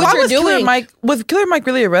because look at what Why you're was Killer doing. Mike? Was Killer Mike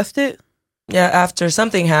really arrested? Yeah, after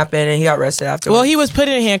something happened and he got arrested afterwards. Well, he was put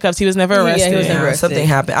in handcuffs. He was never arrested. he was never Yeah, arrested. something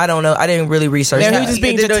happened. I don't know. I didn't really research Yeah, he that. was just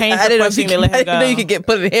being detained I for didn't know pushing you to let him I didn't know go. you could get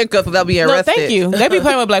put in handcuffs without being No, arrested. thank you. They be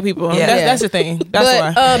playing with black people. Yeah. That's the thing.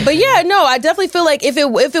 That's why. But yeah, no, I definitely feel like if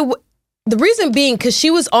it the reason being because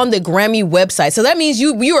she was on the Grammy website, so that means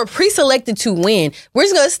you were pre-selected to win. We're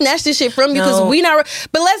just gonna snatch this shit from you because No. we not.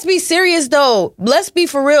 But let's be serious though. Let's be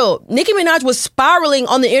for real. Nicki Minaj was spiraling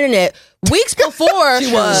on the internet weeks before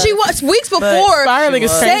she was weeks before spiraling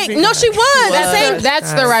is crazy. No, she was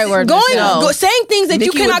that's the right word. Saying things that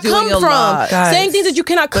you cannot come from, saying things that you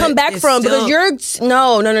cannot come back from because you're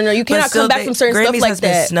no, you cannot come back from certain Grammys stuff like has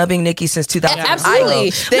that. Been snubbing Nicki since 2000.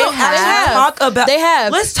 Absolutely, They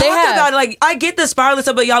have. Let's talk about it. Like I get the spiraling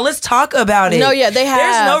stuff, but y'all, let's talk about it. No, yeah, they have.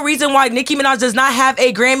 There's no reason why Nicki Minaj does not have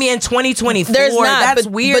a Grammy in 2024. There's not. That's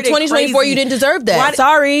but, weird. But 2024, you didn't deserve that.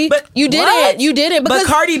 Sorry, but you didn't. You didn't. Because but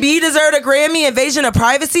Cardi B deserved a Grammy. Invasion of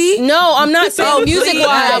Privacy. No, I'm not saying music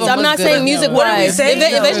wise. I'm not saying music wise.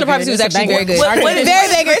 Invasion of Privacy was actually very good. Very,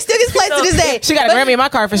 very good. It still gets played to this day. She got a Grammy in my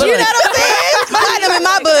car for sure. You know what I'm saying? Platinum in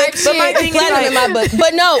my book. Platinum in my book.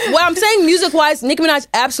 But no, what I'm saying music wise, Nicki Minaj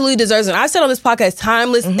absolutely deserves it. I said on this podcast,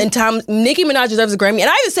 timeless and time. Nicki Minaj deserves a Grammy, and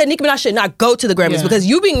I even said Nicki Minaj should not go to the Grammys because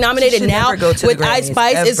you being nominated now with Ice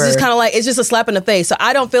Spice is just kind of like it's just a slap in the face. So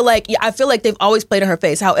I don't feel like I feel like they've always played in her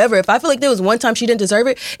face. However, if I feel like there was one time she didn't deserve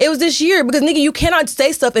it, it was this year because Nicki, you cannot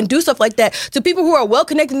say stuff and do stuff like that to people who are well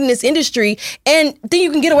connected in this industry and think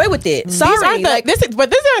you can get away with it. Sorry, but these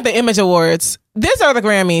aren't the Image Awards. These are the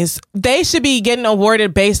Grammys. They should be getting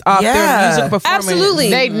awarded based off their music performance. Absolutely.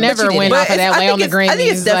 They never went off of that way on the Grammys. I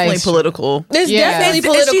think it's definitely political. It's definitely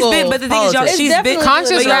political. But the thing is, y'all, she's been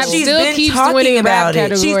conscious rap still keeps winning in rap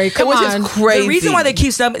category. Come on, which is crazy. The reason why they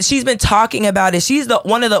keep stuff, she's been talking about it. She's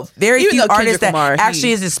one of the very few artists that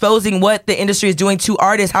actually is exposing what the industry is doing to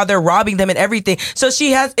artists, how they're robbing them and everything. So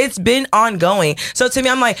it's been ongoing. So to me,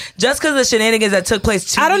 I'm like, just because of the shenanigans that took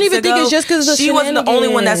place 2 I don't weeks even think ago, it's just because of the she wasn't the only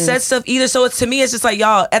one that said stuff either. So to me, it's just like,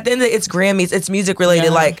 y'all, at the end of it, it's Grammys, it's music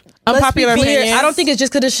related. Like, unpopular opinions. I don't think it's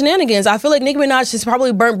just because of shenanigans. I feel like Nicki Minaj has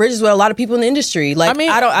probably burnt bridges with a lot of people in the industry. Like,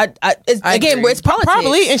 it's politics.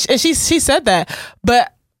 Probably, and she said that.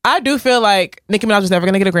 But I do feel like Nicki Minaj was never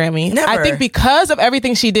going to get a Grammy. Never. I think because of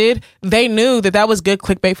everything she did, they knew that was good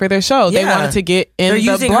clickbait for their show. They wanted to get in. They're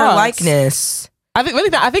using her likeness. I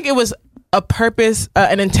think it was a purpose,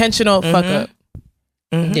 an intentional fuck up.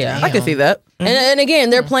 Mm-hmm. Yeah, I can see that. And again,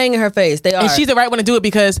 they're playing in her face. They are. And she's the right one to do it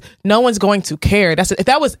because no one's going to care. If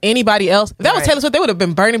that was anybody else, if that was Taylor Swift, they would have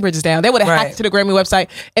been burning bridges down. They would have hacked to the Grammy website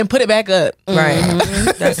and put it back up. Right.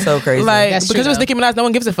 That's so crazy. Like, because it was Nicki Minaj, no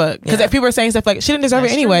one gives a fuck. Because people are saying stuff like, she didn't deserve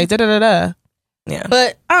it anyway. Da-da-da-da. Yeah.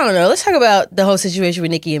 But I don't know. Let's talk about the whole situation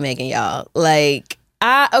with Nicki and Megan, y'all. Like,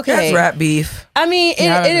 That's rap beef. I mean,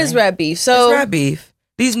 it is rap beef. So it's rap beef.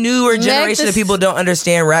 These newer generation of people don't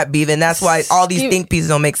understand rap beef, and that's why all these think pieces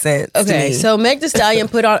don't make sense. Okay, so Meg Thee Stallion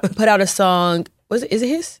put out a song. Is it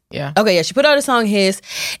his? Yeah. Okay, yeah. She put out a song his,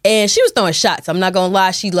 and she was throwing shots. I'm not gonna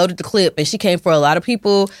lie. She loaded the clip, and she came for a lot of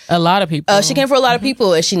people. She came for a lot of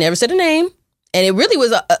people, and she never said a name. And it really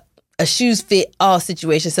was a shoes fit all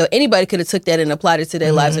situation. So anybody could have took that and applied it to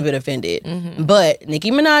their lives and been offended. But Nicki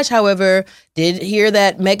Minaj, however, did hear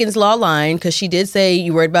that Megan's Law line because she did say,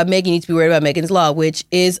 "You worried about Megan? You need to be worried about Megan's Law," which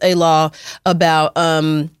is a law about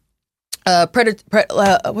pedophiles.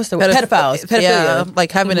 Yeah,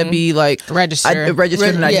 like having to be like registered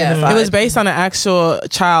and identified. It was based on an actual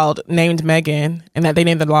child named Megan, and that they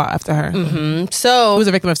named the law after her. So who was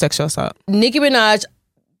a victim of sexual assault. Nicki Minaj,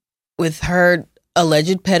 with her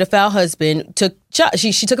alleged pedophile husband,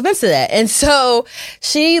 she took offense to that, and so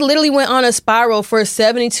she literally went on a spiral for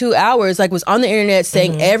 72 hours. Like, was on the internet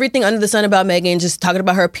saying everything under the sun about Megan, just talking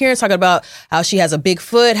about her appearance, talking about how she has a big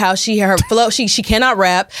foot, how her flow, she cannot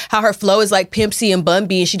rap, how her flow is like Pimp C and Bun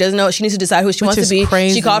B, and she doesn't know, she needs to decide who she wants to be.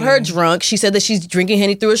 Crazy. She called her drunk. She said that she's drinking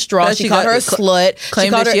Henny through a straw. She called her a slut.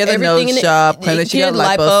 Claimed that she had a nose job. Claimed that she had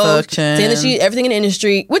liposuction. Saying that she everything in the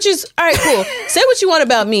industry, which is all right, cool. Say what you want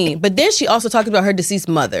about me, but then she also talked about her deceased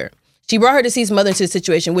mother. She brought her deceased mother into the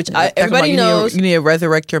situation, which everybody knows. You need to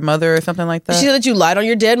resurrect your mother or something like that. She said that you lied on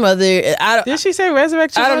your dead mother. Did she say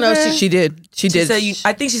resurrect your mother? I don't know. She did. She did.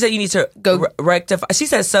 I think she said you need to go rectify. She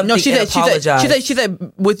said something. No, she apologize. She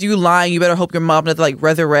said with you lying, you better hope your mom doesn't like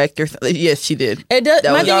resurrect or something. Yes, she did. It does.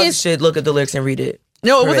 Y'all should look at the lyrics and read it.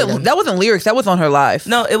 No, it wasn't. That wasn't lyrics. That was on her live.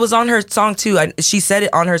 No, it was on her song too. She said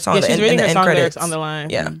it on her song. Yeah, she's reading her song credits. lyrics on the line.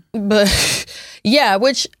 Yeah, but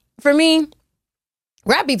which for me,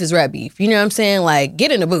 rap beef is rap beef. You know what I'm saying? Like,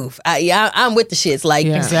 get in the booth. I'm with the shits. Like,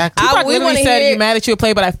 exactly. We literally said you mad at you a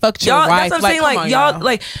play, but I fucked your wife. That's what I'm saying. Like, y'all,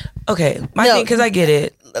 like, okay, my thing, because I get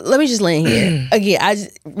it. Let me just land here. Again,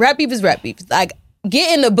 rap beef is rap beef. Like,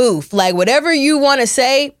 get in the booth. Like, whatever you want to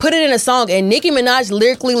say, put it in a song. And Nicki Minaj,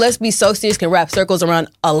 lyrically, let's be so serious, can wrap circles around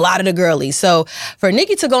a lot of the girlies. So for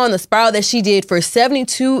Nicki to go on the spiral that she did for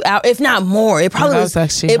 72 hours, if not more, it probably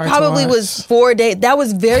was 4 days. That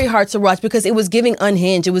was very hard to watch because it was giving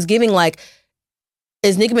unhinged. It was giving like,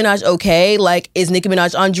 is Nicki Minaj okay? Like, is Nicki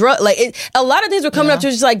Minaj on drugs? Like, a lot of things were coming up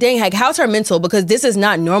to just like, dang, like, how's her mental? Because this is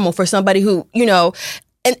not normal for somebody who, you know,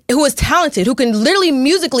 and who is talented, who can literally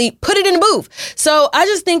musically put it in a booth. So I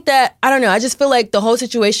just think that, I don't know, I just feel like the whole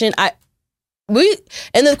situation, and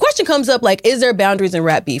the question comes up, like, is there boundaries in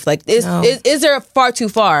rap beef? Like, is there far too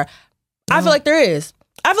far? No. I feel like there is.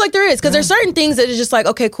 Because there's certain things that is just like,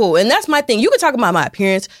 okay, cool. And that's my thing. You can talk about my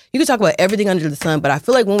appearance. You can talk about everything under the sun. But I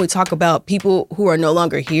feel like when we talk about people who are no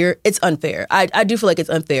longer here, it's unfair. I do feel like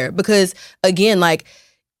it's unfair because, again, like,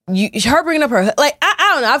 her bringing up her, like, I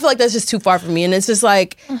don't know. I feel like that's just too far for me. And it's just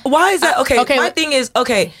like, why is that? Okay. My thing is,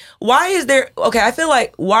 why is there, I feel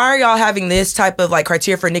like, why are y'all having this type of like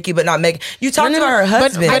criteria for Nicki but not Megan? You talked about her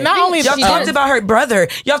husband. But not only y'all talked about her brother.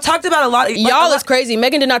 Y'all talked about a lot of, y'all is crazy.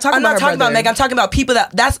 Megan did not talk about her brother. I'm not talking about Megan. I'm talking about people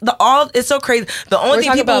it's so crazy. The only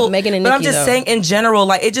thing people, about Megan and Nicki, but I'm just saying in general,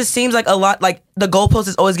 like, it just seems like a lot, like, the goalpost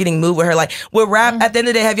is always getting moved with her. Like, with rap, at the end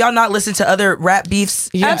of the day, have y'all not listened to other rap beefs?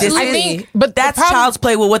 Absolutely. But that's child's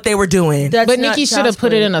play with what they were doing. But Nicki should have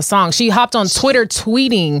put it in a song. She hopped on Twitter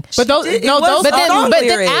tweeting. But then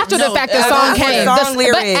after the fact, the song came. After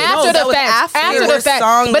the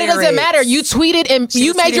fact. But it doesn't matter. You tweeted and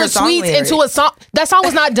you made your tweets into a song. That song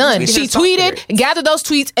was not done. She tweeted, gathered those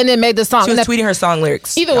tweets, and then made the song. She was tweeting her song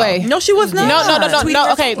lyrics. Either way. No, she was not.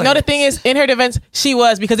 No. Okay. No, the thing is, in her defense, she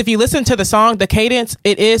was, because if you listen to the song, the cadence,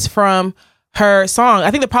 it is from her song.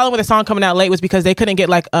 I think the problem with the song coming out late was because they couldn't get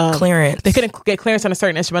like clearance. They couldn't get clearance on a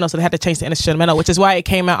certain instrumental, so they had to change the instrumental, which is why it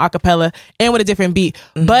came out a cappella and with a different beat.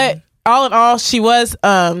 Mm-hmm. But all in all, she was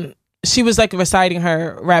like reciting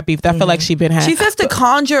her rap beef. I feel like she'd been had. She says to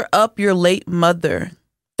conjure up your late mother.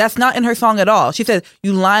 That's not in her song at all. She says,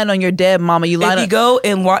 "You lying on your dead mama. You lying on go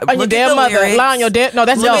and on your dead mother. Lie on your dead." No,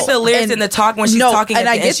 that's look at the lyrics in the talk when she's talking. And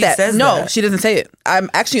I get that. Says no, she doesn't say it. I'm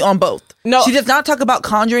actually on both. No, she does not talk about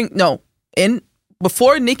conjuring. No,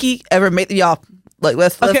 before Nicki ever made y'all like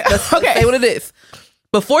let's say what it is.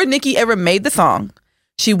 Before Nicki ever made the song,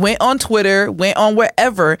 she went on Twitter, went on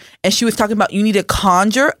wherever, and she was talking about you need to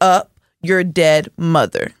conjure up your dead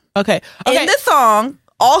mother. Okay. In the song.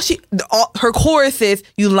 Her chorus is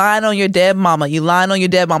 "You lying on your dead mama. You lying on your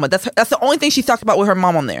dead mama." That's the only thing she's talked about with her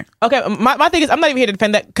mom on there. Okay, my thing is, I'm not even here to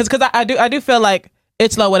defend that because I do feel like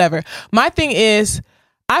it's low, whatever. My thing is,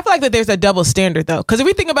 I feel like that there's a double standard though, because if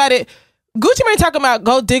we think about it, Gucci Mane talking about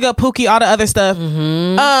go dig up Pookie, all the other stuff.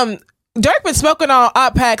 Mm-hmm. Dirk been smoking on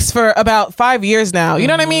op packs for about 5 years now. You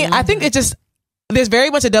know what I mean? I think there's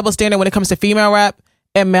very much a double standard when it comes to female rap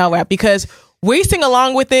and male rap because we sing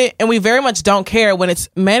along with it and we very much don't care when it's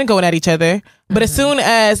men going at each other. But as soon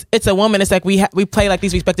as it's a woman, it's like we play like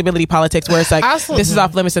these respectability politics where it's like this is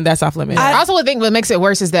off limits and that's off limits. I also think what makes it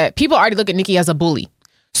worse is that people already look at Nicki as a bully.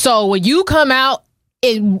 So when you come out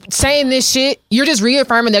and saying this shit, you're just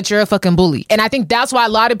reaffirming that you're a fucking bully. And I think that's why a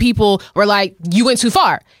lot of people were like, you went too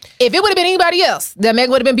far. If it would have been anybody else that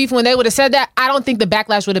Meg would have been beefing when they would have said that, I don't think the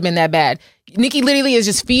backlash would have been that bad. Nicki literally is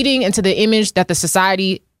just feeding into the image that the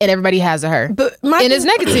society and everybody has of her. It's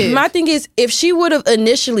negative. My thing is, if she would have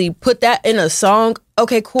initially put that in a song,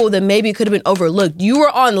 okay, cool, then maybe it could have been overlooked. You were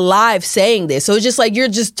on live saying this. So it's just like, you're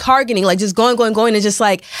just targeting, like just going, and just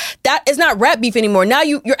like, that is not rap beef anymore. Now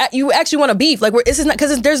you actually want to beef. Like, this is not,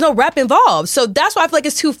 because there's no rap involved. So that's why I feel like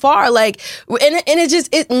it's too far. Like,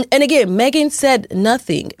 and again, Megan said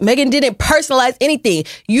nothing. Megan didn't personalize anything.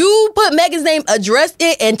 You put Megan's name, addressed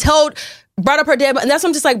it, and brought up her dad, and that's what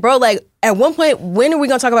I'm just like, bro, like, at one point, when are we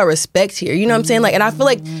gonna talk about respect here? You know what I'm saying? Like, and I feel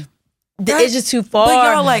like it's just too far. But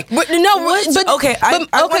y'all like, I want to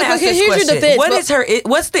ask this question.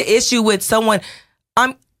 What's the issue with someone?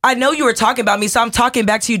 I know you were talking about me, so I'm talking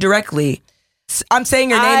back to you directly. I'm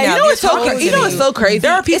saying your name now. It's so crazy.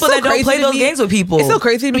 There are people that don't play those games with people. It's so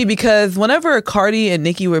crazy to me because whenever Cardi and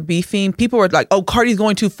Nicki were beefing, people were like, "Oh, Cardi's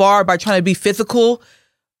going too far by trying to be physical."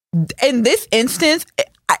 In this instance,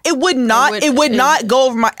 it would not go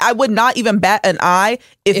over my. I would not even bat an eye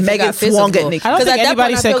if Megan swung at Nicki. I don't think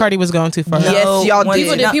anybody said Cardi was going too far. No, yes, y'all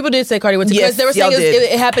did. People did say Cardi went too far. Yes, they were saying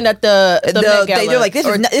it happened at the Met Gala. They're like,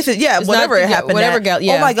 this is whatever it happened.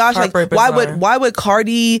 Oh my gosh, like why would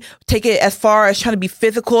Cardi take it as far as trying to be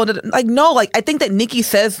physical? Like no, like I think that Nicki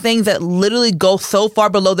says things that literally go so far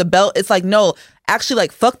below the belt. It's like no, actually,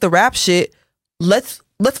 like fuck the rap shit. Let's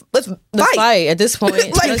fight at this point.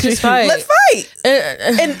 Let's fight.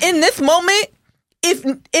 And in this moment,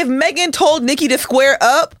 if Megan told Nicki to square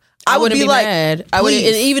up, I would be like, mad. I would,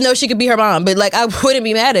 even though she could be her mom, but like I wouldn't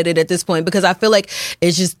be mad at it at this point because I feel like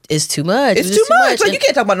it's too much. It's too much. Like you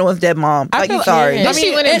can't talk about no one's dead mom. Like you sorry. I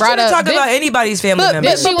mean, went and talk about anybody's family member.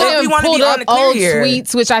 But she went and pulled up old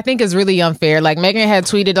tweets, which I think is really unfair. Like Megan had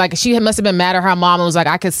tweeted, like she must have been mad at her mom and was like,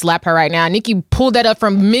 I could slap her right now. Nicki pulled that up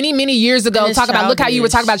from many, many years ago, talking about look how you were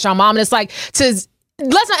talking about your mom, and it's like let's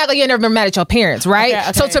not act like you never been mad at your parents, right?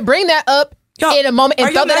 Okay. So to bring that up in a moment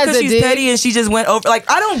and felt that as a she's petty and she just went over. Like,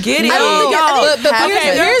 I don't get it. I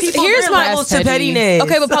don't think here's my pettiness.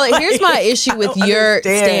 Okay, but Paula, here's my issue with your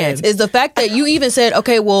stance is the fact that you even said,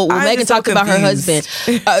 okay, well Megan talked about her husband.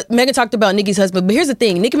 Megan talked about Nicki's husband. But here's the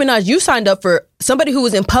thing, Nicki Minaj, you signed up for somebody who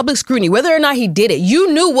was in public scrutiny, whether or not he did it.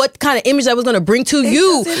 You knew what kind of image that was going to bring to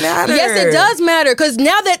you. Doesn't matter. Yes, it does matter, because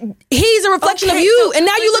now that he's a reflection of you, and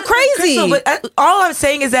now you look crazy. Crystal, but all I'm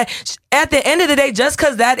saying is that at the end of the day, just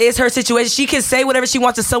because that is her situation, she can say whatever she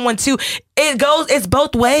wants to someone too. It's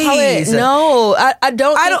both ways. No, I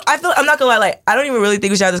don't. I'm not gonna lie. Like, I don't even really think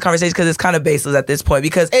we should have this conversation because it's kind of baseless at this point.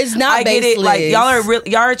 Because it's not. I get baseless. it. Like,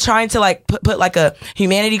 y'all are trying to like put like a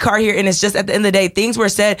humanity card here, and it's just at the end of the day, things were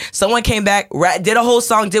said. Someone came back, did a whole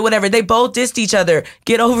song, did whatever. They both dissed each other.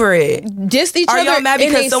 Get over it. Dissed each other. Are y'all mad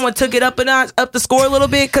because someone took it up the score a little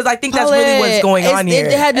bit? Because I think that's really what's going on here.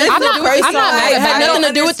 It had nothing to do with the song. It had nothing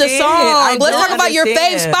to do with the song. Let's talk about your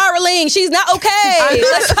fave spiraling. She's not okay.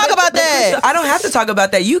 Let's talk about that. I don't have to talk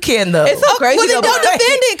about that. You can though. It's so crazy. Well, then don't defend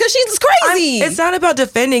it because she's crazy. It's not about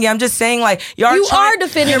defending it. I'm just saying, like, you are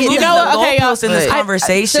defending it. You know what? Okay, y'all. In this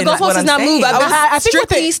conversation, the goalpost is not moved. I'm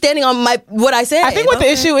strictly standing on what I said. I think what the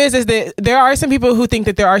issue is that there are some people who think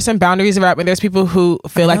that there are some boundaries of rap, and there's people who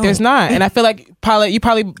feel like there's not. And I feel like Paula, you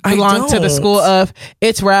probably belong to the school of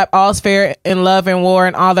it's rap, all's fair in love and war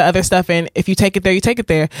and all the other stuff. And if you take it there, you take it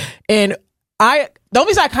there. And the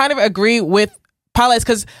only reason I kind of agree with Paula is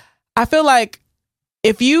because I feel like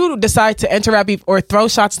if you decide to enter rap beef or throw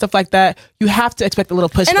shots, stuff like that, you have to expect a little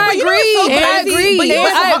pushback. And I agree.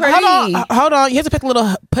 Hold on. You have to expect a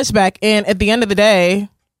little pushback. And at the end of the day,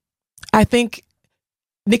 I think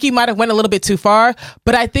Nicki might have went a little bit too far,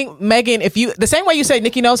 but I think Megan, the same way you say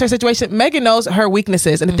Nicki knows her situation, Megan knows her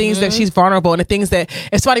weaknesses and the things that she's vulnerable and the things that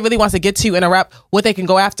if somebody really wants to get to in a rap, what they can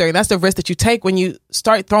go after. And that's the risk that you take when you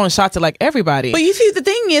start throwing shots at like everybody. But you see, the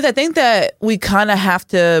thing is, I think that we kind of have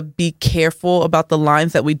to be careful about the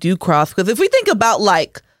lines that we do cross, because if we think about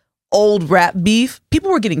like old rap beef,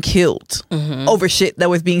 people were getting killed over shit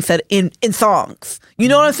that was being said in songs. You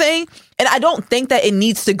know what I'm saying? And I don't think that it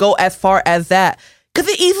needs to go as far as that. Because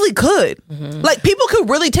it easily could. Like, people could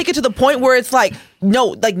really take it to the point where it's like,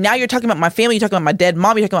 no, like, now you're talking about my family, you're talking about my dead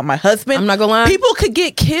mom, you're talking about my husband. I'm not gonna lie. People could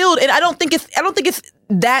get killed, and I don't think it's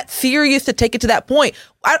that serious to take it to that point.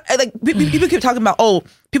 People keep talking about, oh,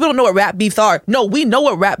 people don't know what rap beefs are. No, we know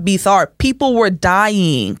what rap beefs are. People were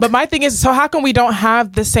dying. But my thing is, so how come we don't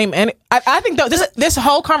have the same? I think this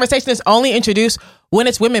whole conversation is only introduced when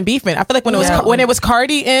it's women beefing. I feel like when it was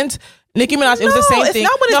Cardi and Nicki Minaj, it was the same thing.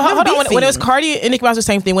 When it was Cardi and Nicki Minaj, the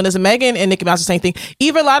same thing. When it was Megan and Nicki Minaj, the same thing.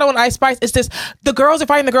 Even Lotto and Ice Spice, it's just the girls are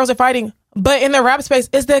fighting. But in the rap space,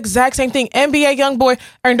 it's the exact same thing. NBA YoungBoy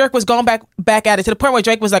and Dirk was going back at it to the point where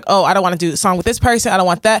Drake was like, oh, I don't want to do a song with this person. I don't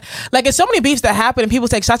want that. Like, it's so many beefs that happen and people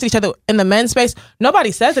take shots at each other in the men's space.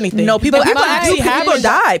 Nobody says anything. No, people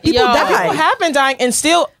die. People have been dying, and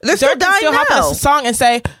still they're still dying now. Hop in a song and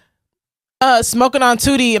say, smoking on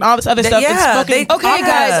Tootie and all this other stuff. Okay,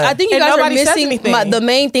 guys, I think you guys are missing the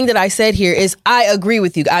main thing that I said here is I agree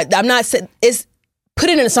with you. I'm not saying it's put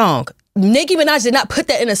it in a song. Nicki Minaj did not put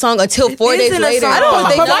that in a song until 4 days later. I don't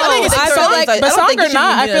think I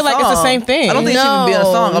feel like it's the same thing. I don't think it should be in a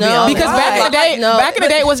song. Because back in the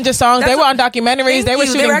day, it wasn't just songs. They were on documentaries. They were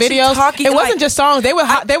shooting videos. It wasn't just songs. They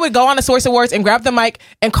would go on the Source Awards and grab the mic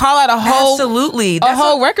and call out a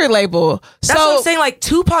whole record label. That's what I'm saying. Like,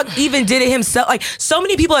 Tupac even did it himself. Like, so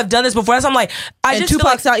many people have done this before. That's I'm like,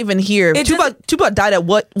 Tupac's not even here. Tupac died at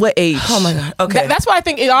what age? Oh my god. Okay, that's why I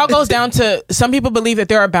think it all goes down to some people believe that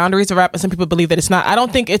there are boundaries of rap and some people believe that it's not. I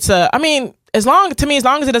don't think it's as long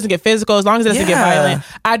as it doesn't get physical, as long as it doesn't get violent,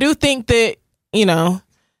 I do think that,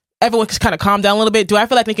 everyone can kind of calm down a little bit. Do I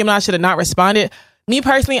feel like Nicki Minaj should have not responded? Me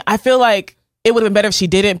personally, I feel like it would have been better if she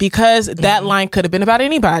didn't, because that line could have been about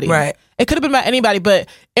anybody. Right. It could have been about anybody, but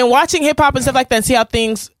in watching hip hop and stuff like that and see how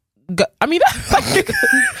things go, but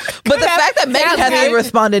the fact that Megan hasn't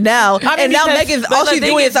responded now, and now Megan's all she's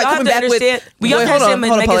doing is like coming back with. We have to understand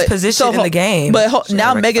Megan's position in the game. But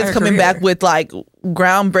now Megan's coming back with like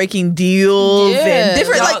groundbreaking deals and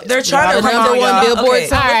different. Like, they're trying to number one Billboard.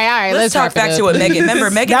 All right. Let's talk back to what Megan.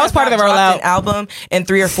 Remember, Megan that was part of the rollout. An album in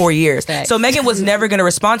 3 or 4 years. So Megan was never going to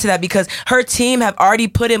respond to that because her team have already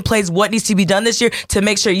put in place what needs to be done this year to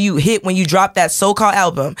make sure you hit when you drop that so-called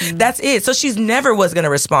album. That's it. So she's never was going to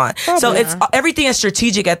respond. So it's everything is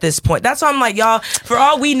strategic at this point. That's why I'm like, y'all, for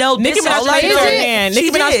all we know, Nicki Minaj played into her hand.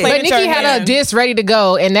 But Nicki had a diss ready to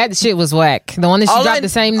go, and that shit was whack. The one that she dropped the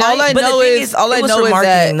same night. All I know is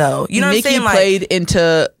that you know what I'm saying? Played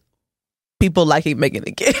into people liking Megan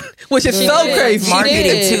again, which is so crazy.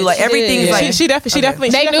 Marketing too, like everything. Like she definitely.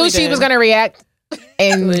 They knew she was gonna react.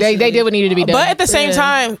 And they did what needed to be done. But at the same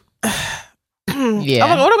time, yeah.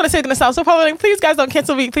 What am I going to say to the South? So probably like, please guys don't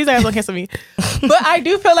cancel me. Please guys don't cancel me. But I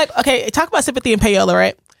do feel like, okay, talk about sympathy and payola,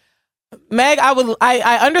 right? Meg,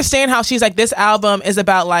 I understand how she's like, this album is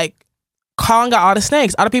about like calling out all the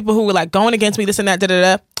snakes, all the people who were like going against me, this and that,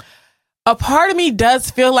 da-da-da. A part of me does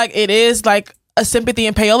feel like it is like a sympathy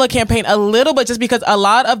and payola campaign a little bit, just because a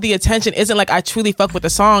lot of the attention isn't like I truly fuck with the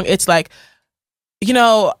song. It's like, you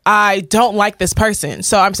know, I don't like this person,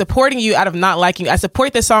 so I'm supporting you out of not liking you. I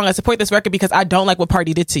support this song, I support this record because I don't like what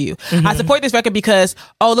Party did to you. I support this record because,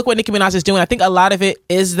 oh, look what Nicki Minaj is doing. I think a lot of it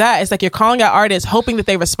is that. It's like you're calling out artists, hoping that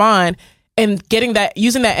they respond, and getting that,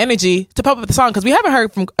 using that energy to pump up the song. Because we haven't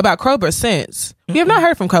heard about Cobra since. We have not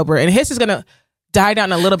heard from Cobra, and his is gonna die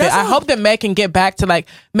down a little bit. I hope that Meg can get back to like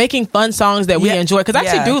making fun songs that we enjoy, because I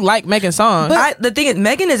actually do like Megan's songs. But the thing is,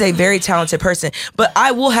 Megan is a very talented person, but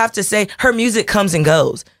I will have to say her music comes and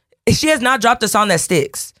goes. She has not dropped a song that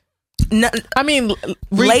sticks. No, I mean,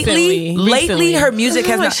 lately her music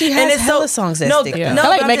has not. She has hella songs that stick. I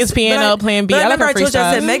like Megan's piano, Plan B. I like her I told you, I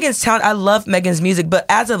freestyle. said Megan's talent. I love Megan's music, but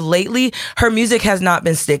as of lately, her music has not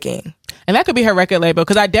been sticking. And that could be her record label,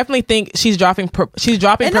 because I definitely think she's dropping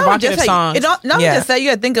provocative songs. Not just that, you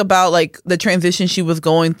gotta think about like the transition she was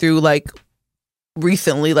going through, like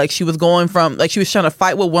recently. Like she was going from, like she was trying to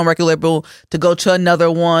fight with one record label to go to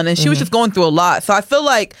another one, and she was just going through a lot. So I feel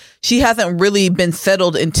like she hasn't really been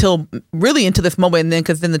settled until really into this moment, and then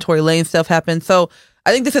because then the Tory Lanez stuff happened. So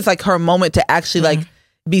I think this is like her moment to actually like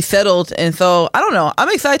be settled. And so I don't know. I'm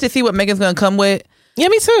excited to see what Megan's gonna come with. Yeah,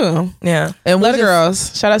 me too. Yeah. And Love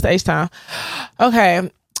Girls. Shout out to H-Town. Okay.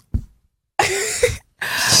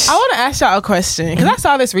 I want to ask y'all a question, because I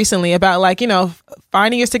saw this recently about like, you know,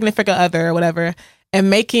 finding your significant other or whatever and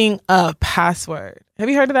making a password. Have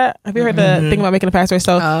you heard of that? Have you heard the thing about making a password?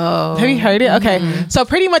 So have you heard it? Okay. So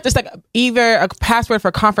pretty much it's like either a password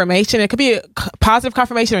for confirmation. It could be a positive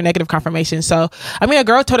confirmation or negative confirmation. So, I mean, a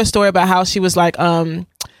girl told a story about how she was like,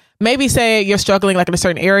 maybe say you're struggling like in a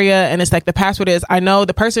certain area, and it's like the password is, I know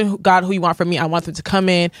the person who you want from me, I want them to come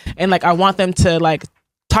in and like I want them to like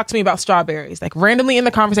talk to me about strawberries, like randomly in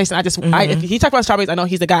the conversation. If he talks about strawberries, I know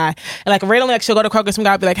he's the guy, and like randomly like she'll go to Kroger, some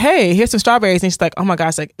guy be like, hey, here's some strawberries, and she's like, oh my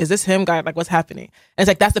gosh, like is this him, guy? Like what's happening? And it's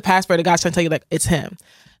like that's the password. The guy's trying to tell you like it's him.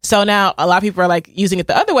 So now a lot of people are like using it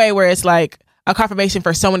the other way, where it's like a confirmation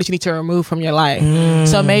for someone that you need to remove from your life.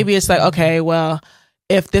 So maybe it's like, okay, well,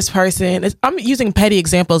 if this person is, I'm using petty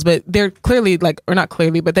examples, but they're clearly like, or not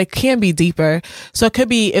clearly, but they can be deeper. So it could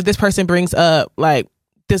be if this person brings up like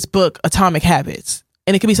this book, Atomic Habits,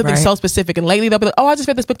 and it could be something so specific. And lately they'll be like, oh, I just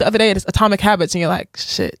read this book the other day, it's Atomic Habits. And you're like,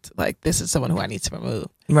 shit, like this is someone who I need to remove.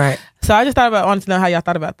 Right. So I just wanted to know how y'all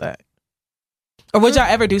thought about that. Or would y'all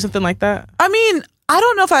ever do something like that? I mean, I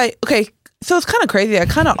don't know if okay, so it's kind of crazy. I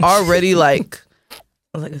kind of already like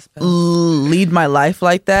lead my life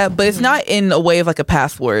like that, but it's not in a way of like a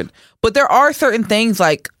password. But there are certain things,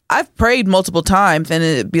 like I've prayed multiple times and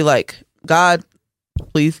it'd be like, God,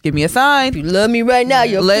 please give me a sign. If you love me right now,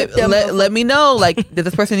 you'll let me know. Like, does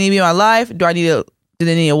this person need me in my life? Do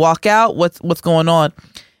they need to walk out? What's going on?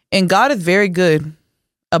 And God is very good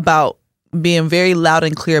about being very loud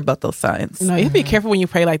and clear about those signs. No, you have to be careful when you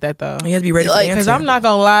pray like that, though. You have to be ready for the answer. Because I'm not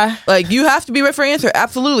gonna lie, like you have to be ready for an answer,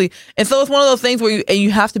 absolutely. And so it's one of those things where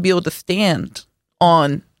you have to be able to stand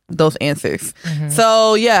on those answers.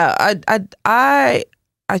 So yeah, I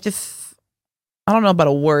don't know about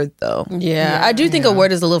a word though. Yeah, I do think a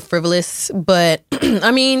word is a little frivolous, but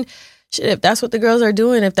I mean, shit, if that's what the girls are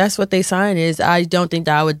doing, if that's what they sign is, I don't think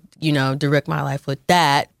that I would, direct my life with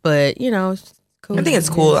that. But cool. I think it's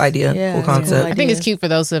a cool idea, cool concept. I think it's cute for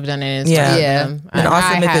those who have done it. Yeah. And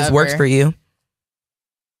awesome if it works for you.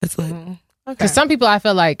 It's like, because some people I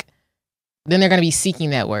feel like then they're going to be seeking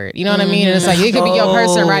that word. You know what I mean? And it's like, it could be your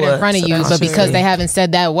person right in front of you, but because they haven't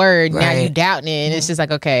said that word, now you doubting it. And it's just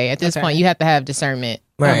like, okay, at this point, you have to have discernment.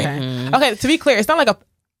 Right. Okay, to be clear, it's not like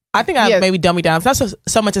I think I maybe dumb me down. It's not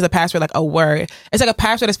so much as a password, like a word. It's like a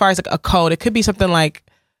password as far as like a code. It could be something like,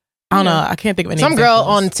 I don't know. I can't think of any Some examples.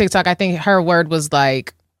 girl on TikTok, I think her word was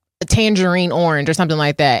like a tangerine orange or something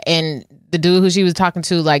like that. And the dude who she was talking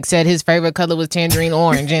to like said his favorite color was tangerine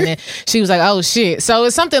orange. And then she was like, oh shit. So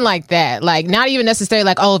it's something like that. Like not even necessarily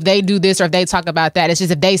like, oh, if they do this or if they talk about that. It's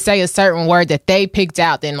just if they say a certain word that they picked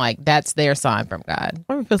out, then like that's their sign from God.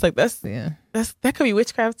 It feels like that could be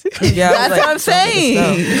witchcraft too. Yeah, that's what I'm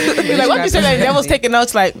saying. Like what you say, like devil's taking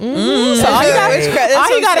notes like, so all you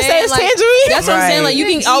gotta say is tangerine. That's what I'm saying. Like you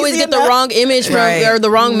can always get the wrong image from or the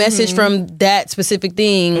wrong message from that specific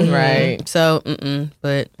thing. Right. So,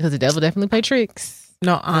 but because the devil definitely play tricks.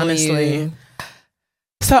 No, honestly.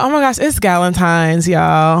 So, oh my gosh, it's Valentines,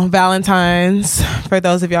 y'all. Valentines, for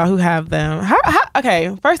those of y'all who have them.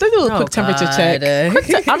 Okay, first let's do a quick temperature check.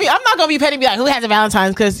 I mean, I'm not going to be petty and be like, who has a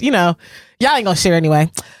Valentines? Because, you know, y'all ain't going to share anyway.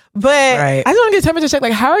 But I just want to get a temperature check.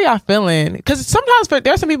 Like, how are y'all feeling? Because sometimes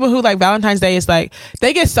there are some people who, like, Valentine's Day is like,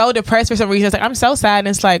 they get so depressed for some reason. It's like, I'm so sad. And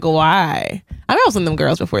it's like, why? I know I was one of them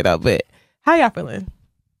girls before, though. But how y'all feeling?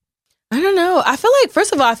 I don't know. I feel like,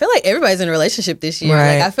 first of all, I feel like everybody's in a relationship this year.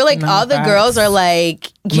 Right. Like, I feel like all the girls are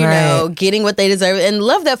like, you know, getting what they deserve, and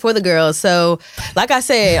love that for the girls. So, like I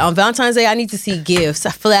said, on Valentine's Day, I need to see gifts,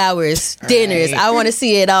 flowers, dinners. I want to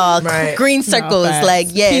see it all. Green circles, like,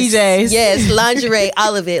 yes. PJs. Yes, lingerie,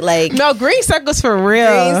 all of it. Like, no, green circles for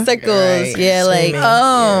real. Green circles. Yeah, like,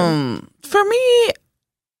 for me,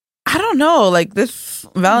 I don't know. Like, this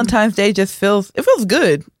Valentine's Day just feels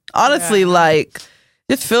good. Honestly, like,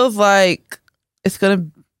 just feels like it's gonna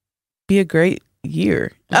be a great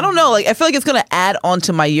year. I don't know. Like, I feel like it's gonna add on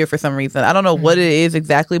to my year for some reason. I don't know what it is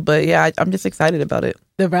exactly, but yeah, I'm just excited about it.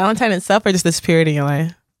 The Valentine itself, or just the spirit in your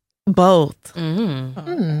life? Both.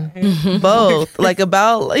 Both. Like,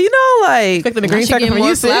 about, you know, like, expecting the green circle from more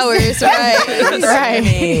you, flowers,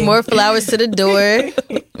 right? More flowers to the door.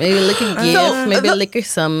 Maybe a liquor gift. Maybe a liquor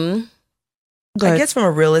something. I guess from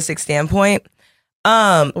a realistic standpoint.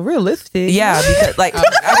 Realistic. Yeah, because like I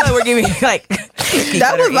feel like we're giving like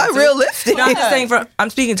that was my realistic. No, I'm just saying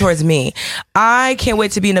I'm speaking towards me. I can't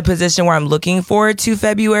wait to be in a position where I'm looking forward to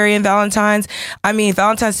February and Valentine's. I mean,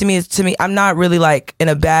 Valentine's to me, I'm not really like in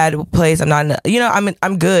a bad place. I'm not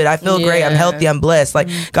I'm good. I feel great. I'm healthy. I'm blessed. Like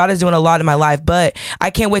God is doing a lot in my life, but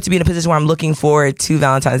I can't wait to be in a position where I'm looking forward to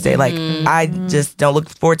Valentine's Day. Like I just don't look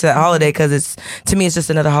forward to that holiday because to me it's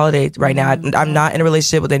just another holiday right now. I'm not in a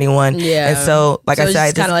relationship with anyone. And so like I said,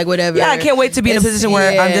 it's kind of like whatever. Yeah, I can't wait to be in a position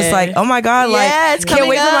where I'm just like, oh my God, like it's can't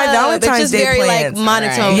wait for my Valentine's it's just Day very plans. Like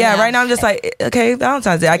monotone. Yeah, right now I'm just like, okay,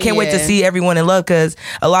 Valentine's Day. I can't wait to see everyone in love because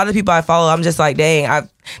a lot of the people I follow, I'm just like, dang,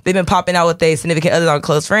 they've been popping out with their significant others on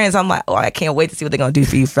close friends. I'm like, oh, I can't wait to see what they're gonna do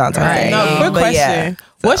for you for Valentine's Day. No, quick question.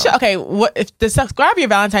 What's describe your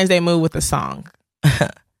Valentine's Day mood with a song?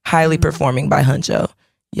 Highly Performing by Huncho.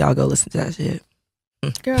 Y'all go listen to that shit.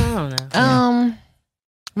 Girl, I don't know.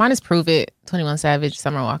 Mine is Prove It, 21 Savage,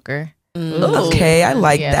 Summer Walker. Okay, I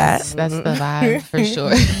like that. That's the vibe for sure.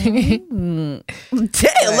 Damn,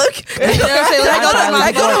 look.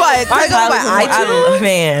 I go to my iTunes.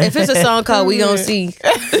 Man. If it's a song called We Gonna See,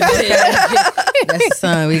 that's the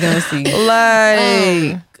song We Gonna See.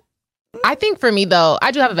 Like, I think for me though,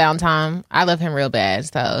 I do have a Valentine. I love him real bad.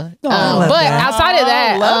 So, but outside of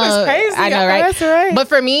that, love is crazy. I know, right? That's right. But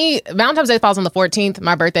for me, Valentine's Day falls on the 14th.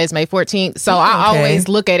 My birthday is May 14th. So I always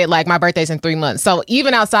look at it like my birthday's in 3 months. So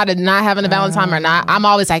even outside of not having a Valentine or not, I'm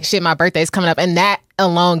always like, shit, my birthday's coming up, and that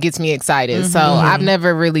alone gets me excited. So I've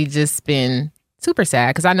never really just been super sad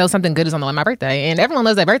because I know something good is on the way. My birthday, and everyone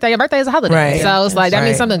loves their birthday. Your birthday is a holiday, right. So it's like that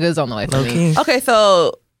means something good is on the way for me. Okay,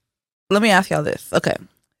 so let me ask y'all this. Okay.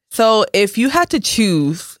 So if you had to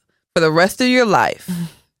choose for the rest of your life,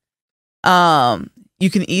 you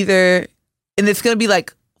can either, and it's going to be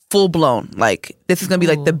like full blown, like this is going to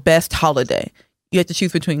be like the best holiday. You have to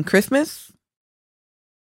choose between Christmas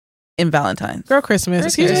and Valentine's. Girl,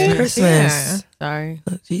 Christmas. Christmas. Yeah. Sorry.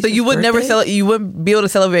 Jesus So you would birthday? you wouldn't be able to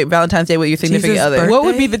celebrate Valentine's Day with your significant Jesus' other. birthday? What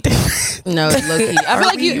would be the difference? No, low-key. I feel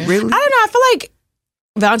like you, really? I don't know. I feel like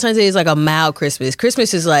Valentine's Day is like a mild Christmas.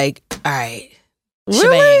 Christmas is like, all right. Really?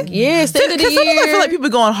 Shebang. Yeah, it's the end of the Because sometimes I feel year. like people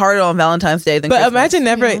going harder on Valentine's Day than But Christmas. imagine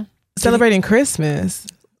never celebrating Christmas.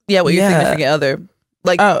 Yeah, with your significant other.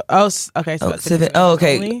 Like, Okay. So okay.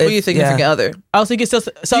 only? with your significant other. Oh, so you can still.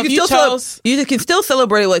 So you if can you still chose. you can still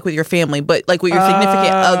celebrate it like with your family, but like with your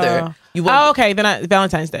significant other, you wouldn't. Okay. Then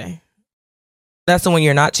Valentine's Day. That's the one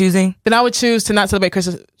you're not choosing? Then I would choose to not celebrate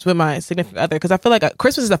Christmas with my significant other because I feel like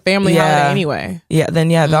Christmas is a family holiday anyway. Yeah, then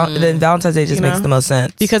then Valentine's Day just makes the most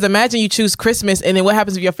sense. Because imagine you choose Christmas and then what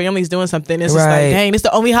happens if your family's doing something? It's just like, dang, it's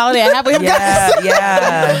the only holiday I have with him.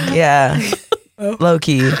 Yeah. Low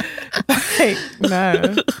key. Like,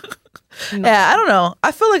 no. Yeah, I don't know.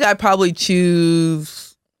 I feel like I'd probably choose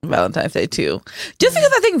Valentine's Day too. Just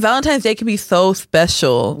because I think Valentine's Day can be so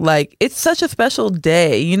special. Like, it's such a special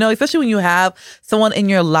day, you know, especially when you have someone in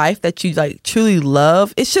your life that you like truly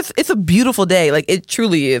love. It's a beautiful day. Like, it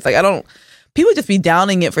truly is. Like, people just be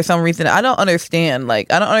downing it for some reason. I don't understand.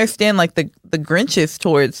 Like, I don't understand like the Grinches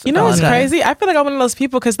towards You know what's Valentine's. crazy? I feel like I'm one of those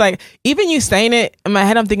people because like even you saying it in my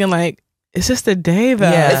head, I'm thinking like it's just a day though.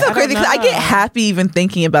 Yeah. It's so crazy because I get happy even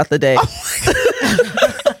thinking about the day.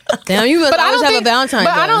 Damn, you must always have a Valentine.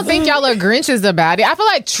 But I don't think y'all are Grinches about it. I feel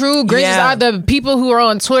like true Grinches are the people who are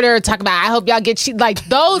on Twitter talking about, I hope y'all get cheap. Like,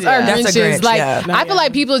 those are Grinches. Grinch, like, I feel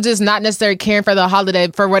like people just not necessarily caring for the holiday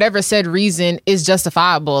for whatever said reason is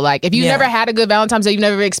justifiable. Like, if you never had a good Valentine's Day, you've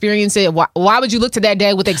never experienced it, why would you look to that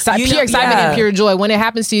day with pure excitement and pure joy? When it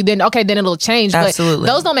happens to you, then it'll change. Absolutely.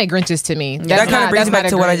 But those don't make Grinches to me. That kind of brings me back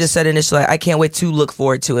to what I just said initially. I can't wait to look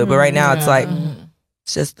forward to it. But right now, it's like,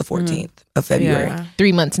 it's just the 14th of February. Yeah.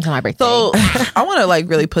 3 months until my birthday. So I want to like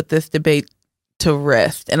really put this debate to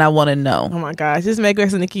rest, and I want to know. Oh my gosh, just Meg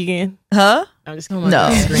West and Nicki again. Huh? I'm just No.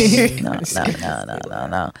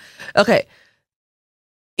 Okay.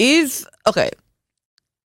 Is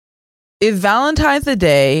Valentine's a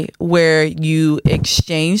day where you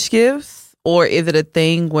exchange gifts, or is it a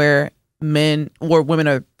thing where men or women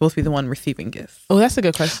are supposed to be the one receiving gifts? Oh, that's a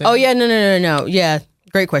good question. Oh yeah, no. Yeah,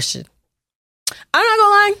 great question. I'm not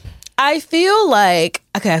gonna lie. I feel like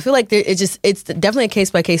it's definitely a case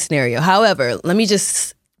by case scenario. However, let me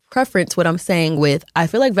just preference what I'm saying with, I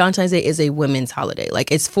feel like Valentine's Day is a women's holiday.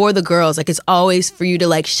 Like, it's for the girls. Like, it's always for you to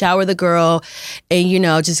like shower the girl and, you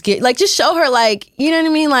know, just show her, like, you know what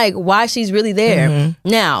I mean? Like, why she's really there. Mm-hmm.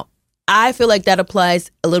 Now, I feel like that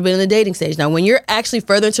applies a little bit in the dating stage. Now, when you're actually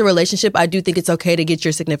further into a relationship, I do think it's okay to get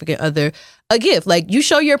your significant other a gift. Like, you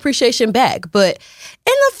show your appreciation back. But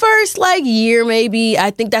in the first, like, year, maybe,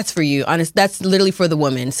 I think that's for you. Honest, that's literally for the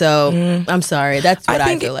woman. So, I'm sorry. That's what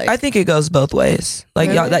I feel like. I think it goes both ways.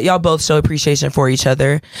 Like, y'all both show appreciation for each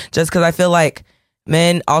other. Just because I feel like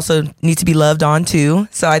men also need to be loved on, too.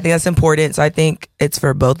 So, I think that's important. So, I think it's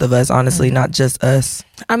for both of us, honestly, not just us.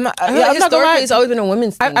 I'm not gonna lie. It's always been a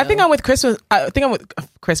women's thing. I think I'm with Christmas. I think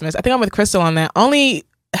I'm with Crystal on that. Only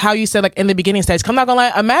how you said, like, in the beginning stage. I'm not gonna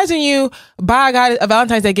lie. Imagine you buy a guy a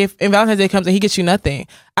Valentine's Day gift, and Valentine's Day comes and he gets you nothing.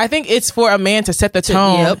 I think it's for a man to set the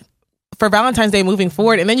tone for Valentine's Day moving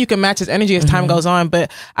forward, and then you can match his energy as time goes on.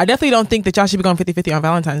 But I definitely don't think that y'all should be going 50-50 on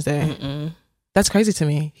Valentine's Day. Mm-mm. That's crazy to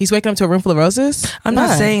me. He's waking up to a room full of roses. I'm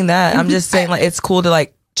not saying that. I'm just saying, like, it's cool to,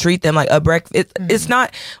 like, treat them like a breakfast. It's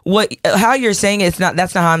not how you're saying it. It's not.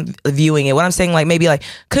 That's not how I'm viewing it. What I'm saying, like, maybe like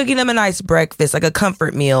cooking them a nice breakfast, like a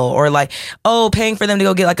comfort meal, or like, paying for them to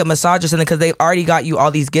go get like a massage or something because they've already got you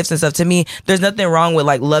all these gifts and stuff. To me, there's nothing wrong with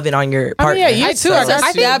like loving on your partner. I mean, you too. So,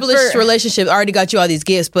 established relationship already got you all these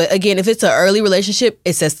gifts, but again, if it's an early relationship,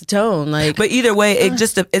 it sets the tone. Like, but either way,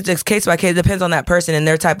 it's case by case. It depends on that person and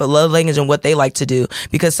their type of love language and what they like to do.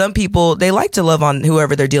 Because some people, they like to love on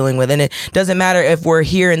whoever they're dealing with, and it doesn't matter if we're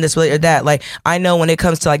here in this way or that. Like, I know when it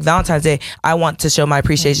comes to like Valentine's Day, I want to show my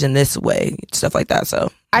appreciation this way, stuff like that.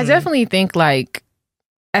 So I definitely think, like,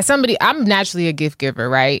 as somebody, I'm naturally a gift giver,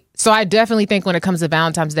 right? So I definitely think when it comes to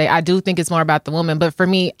Valentine's Day, I do think it's more about the woman. But for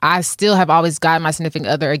me, I still have always gotten my significant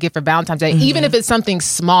other a gift for Valentine's Day, even if it's something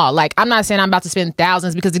small. Like, I'm not saying I'm about to spend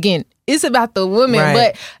thousands because, again, it's about the woman. Right.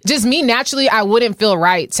 But just me, naturally, I wouldn't feel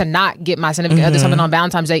right to not get my significant other something on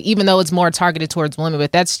Valentine's Day, even though it's more targeted towards women.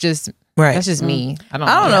 But that's just me. I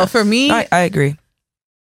don't know. For me, I agree.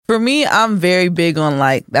 For me, I'm very big on,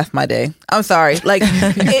 like, that's my day. I'm sorry. Like,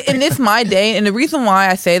 and it's my day. And the reason why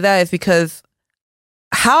I say that is because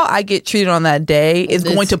how I get treated on that day is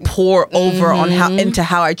going to pour over on into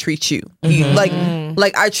how I treat you. Like,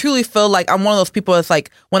 I truly feel like I'm one of those people that's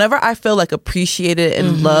like, whenever I feel like appreciated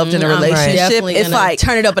and loved in a relationship, it's like,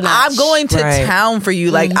 turn it up a notch. I'm going to town for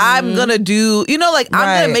you. Like, I'm going to do, you know, like,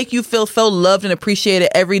 I'm going to make you feel so loved and appreciated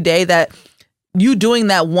every day that you doing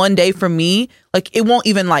that one day for me, like, it won't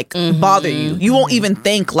even like bother you. You won't even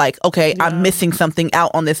think like, okay, I'm missing something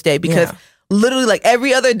out on this day because literally, like,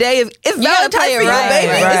 every other day is Valentine's for you,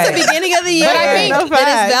 baby. Right. It's the beginning of the year. But I think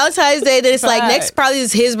that it's Valentine's Day, that it's like next probably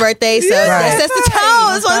is his birthday, so that sets the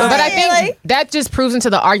tone. But I think that just proves into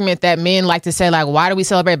the argument that men like to say, like, why do we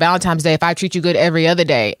celebrate Valentine's Day if I treat you good every other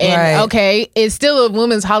day? And okay, it's still a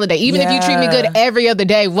women's holiday. Even if you treat me good every other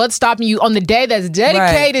day, what's stopping you on the day that's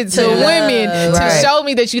dedicated to women to show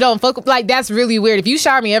me that you don't fuck? Like, that's really weird. If you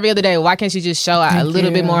shower me every other day, why can't you just show out a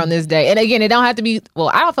little bit more on this day? And again, it don't have to be,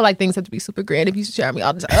 I don't feel like things have to be super grand if you shower me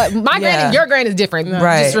all the time. My grand and your grand is different,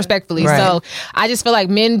 just respectfully. So I just feel like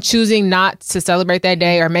men choosing not to celebrate that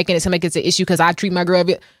day or making it seem like it's an issue because I treat my girl,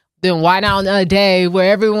 then why not on a day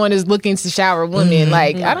where everyone is looking to shower women?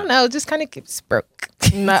 Like, I don't know, just kind of gets broke.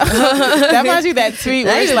 No. That reminds me of that tweet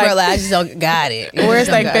where it's like, I just don't got it. Where it's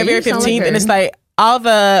like February 15th and it's like, all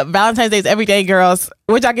the Valentine's Days everyday girls,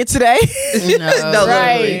 what y'all get today? No,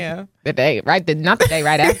 right. The day, right? Not the day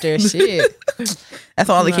right after. Shit. That's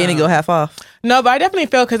all the candy go half off. No, but I definitely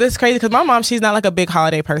feel, because it's crazy, because my mom, she's not like a big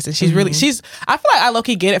holiday person. She's really, I feel like I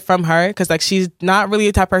low-key get it from her, because like she's not really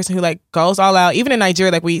the type of person who like goes all out. Even in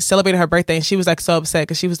Nigeria, like we celebrated her birthday and she was like so upset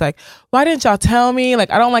because she was like, why didn't y'all tell me?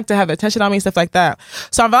 Like, I don't like to have attention on me, stuff like that.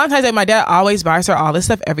 So on Valentine's Day, my dad always buys her all this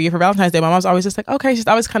stuff every year for Valentine's Day. My mom's always just like, okay, she's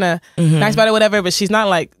always kind of nice about it, whatever, but she's not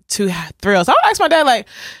like too thrilled. So I would ask my dad, like,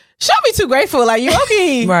 she'll be too grateful. Like, you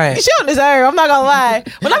okay? Right. She don't deserve. I'm not gonna lie.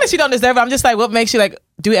 But not that she don't deserve it. I'm just like, what makes you like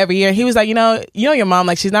do it every year? He was like, you know your mom,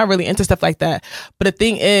 like she's not really into stuff like that. But the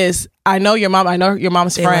thing is, I know your mom. I know your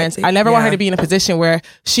mom's friends. I never want her to be in a position where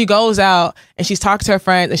she goes out and she's talking to her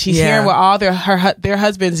friends and she's hearing what all their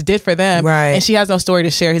husbands did for them, and she has no story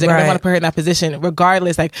to share. He's like, I don't want to put her in that position.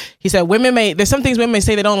 Regardless, like he said, there's some things women may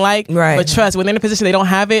say they don't like, but trust, when they're in a position they don't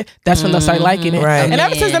have it, that's when they'll start liking it. Right. And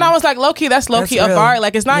ever since then, I was like, low key, that's low key a bar.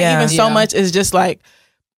 Like it's not even so much. It's just like,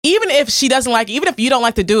 even if she doesn't like it, even if you don't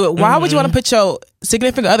like to do it, why would you want to put your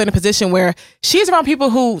significant other in a position where she's around people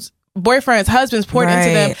whose boyfriends, husbands poured into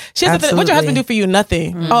them? She has nothing, what your husband do for you?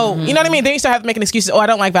 Nothing. Oh, you know what I mean? Then you start having making excuses. Oh, I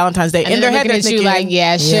don't like Valentine's Day. In their head, they're thinking, like,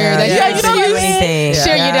 yeah, sure. Yeah, you know what I mean?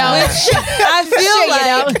 Sure, you don't.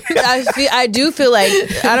 I do feel like,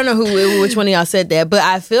 I don't know which one of y'all said that, but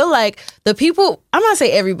I feel like the people, I'm not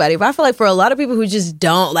saying everybody, but I feel like for a lot of people who just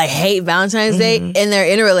don't like hate Valentine's Day and they're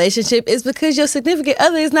in a relationship, it's because your significant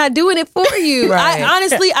other is not doing it for you.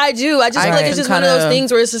 I do. I just feel like it's just one of those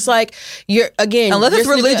things where it's just like, unless it's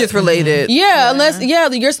religious related. Yeah, unless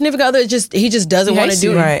your significant other he just doesn't want to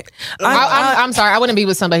do it. Right. I'm sorry, I wouldn't be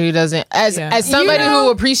with somebody who doesn't. As somebody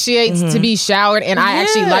who appreciates to be showered, and I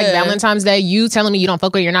actually like Valentine's Day, you telling me you don't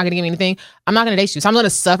fuck with it, you're not gonna give me anything, I'm not gonna date you. So I'm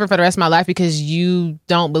gonna suffer for the rest of my life because you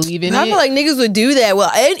don't believe in it. I feel like niggas would do that.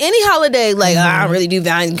 Well, any holiday, like I don't really do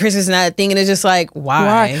Valentine's, Christmas, not a thing, and it's just like,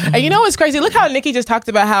 why? And you know what's crazy? Look how Nikki just talked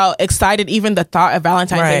about how excited even the thought of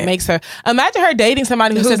Valentine's Day makes her. Imagine her dating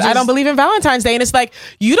somebody who says, I don't believe in Valentine's Day, and it's like,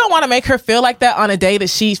 you don't want to make her feel like that on a day that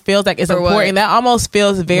she feels like is important. What? That almost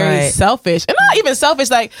feels very selfish, and not even selfish.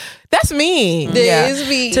 Like, that's me. Is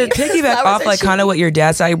me. To piggyback off like kind of what your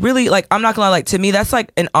dad said, I really like, I'm not gonna lie, like to me that's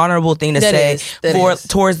like an honorable thing to say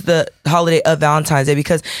towards the holiday of Valentine's Day,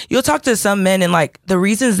 because you'll talk to some men and like the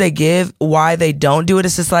reasons they give why they don't do it,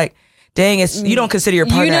 it's just like, dang, you don't consider your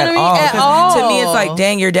partner at all. To me, it's like,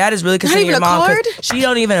 dang, your dad is really considering your mom because she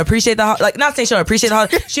don't even appreciate like, not saying she don't appreciate the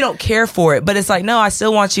holiday, she don't care for it, but it's like, no, I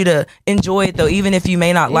still want you to enjoy it though, even if you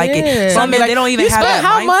may not like it. Some men, they don't even have that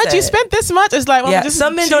how mindset. much you spent this much? It's like, well,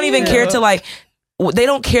 some men don't even care to like, they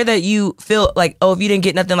don't care that you feel like, oh, if you didn't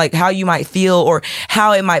get nothing, like how you might feel or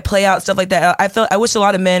how it might play out, stuff like that. I wish a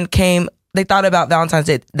lot of men they thought about Valentine's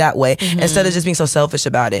Day that way instead of just being so selfish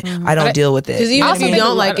about it. I don't deal with it. Because even if you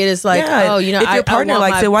don't like it, it's like, if your partner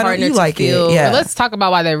likes it, why don't you like it? Yeah. Let's talk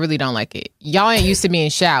about why they really don't like it. Y'all ain't used to being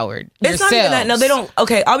showered. It's not even that. No, they don't.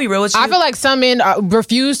 Okay, I'll be real with you. I feel like some men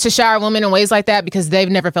refuse to shower women in ways like that because they've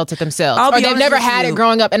never felt it themselves, or they've never had it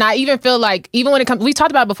growing up. And I even feel like, even when it comes, we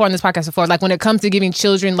talked about it before in this podcast before, like when it comes to giving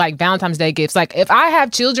children like Valentine's Day gifts, like if I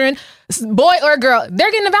have children, boy or girl,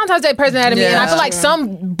 they're getting a Valentine's Day present out of me. And I feel like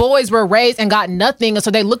some boys were raised and got nothing, and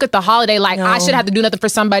so they look at the holiday like, I should have to do nothing for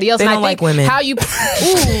somebody else. They don't like women. How you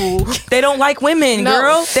they don't like women,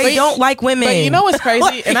 girl. They don't like women. But you know what's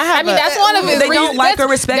crazy? And I mean, that's one of the they don't like or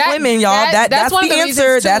respect women, y'all. That's the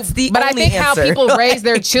answer. That's the But only I think answer. how people raise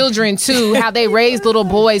their children too, how they raise little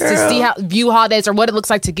boys to see how view holidays or what it looks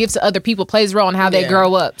like to give to other people plays a role in how they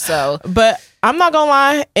grow up. So, but I'm not gonna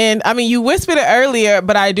lie, and I mean, you whispered it earlier,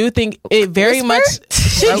 but I do think it very much.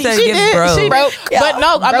 She did. But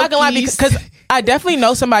no, I'm not gonna lie, because I definitely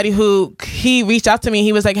know somebody who he reached out to me.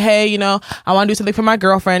 He was like, hey, I want to do something for my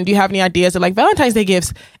girlfriend. Do you have any ideas of like Valentine's Day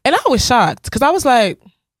gifts? And I was shocked because I was like,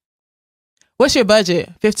 what's your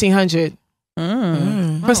budget?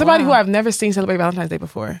 $1,500 for somebody who I've never seen celebrate Valentine's Day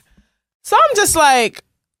before. So I'm just like,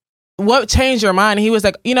 what changed your mind? And he was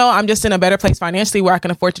like, I'm just in a better place financially where I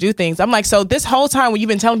can afford to do things. I'm like, so this whole time when you've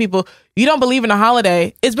been telling people you don't believe in a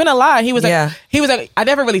holiday, it's been a lie. He was like, I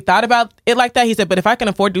never really thought about it like that. He said, but if I can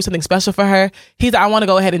afford to do something special for her, he's like, I want to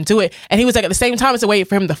go ahead and do it. And he was like, at the same time, it's a way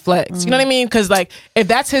for him to flex. You know what I mean? Because like, if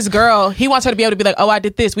that's his girl, he wants her to be able to be like, oh, I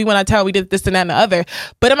did this. We went on tell, we did this and that and the other.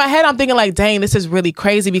 But in my head, I'm thinking like, dang, this is really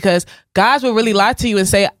crazy, because guys will really lie to you and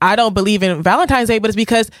say, I don't believe in Valentine's Day, but it's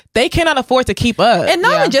because they cannot afford to keep up. And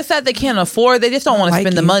not just that they can't afford, they just don't want to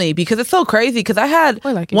spend the money, because it's so crazy. Because I had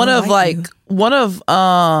one of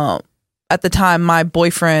at the time, my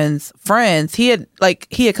boyfriend's friends, he had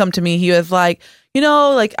come to me. He was like,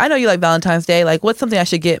 I know you like Valentine's Day. Like, what's something I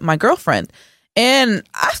should get my girlfriend? And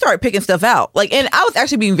I started picking stuff out. Like, and I was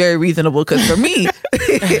actually being very reasonable because for me,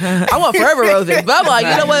 I want forever roses. But I'm like,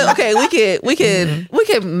 you know what? Okay, we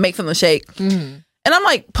could make something shake. And I'm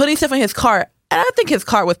like putting stuff in his cart. And I think his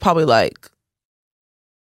cart was probably like,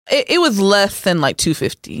 it was less than like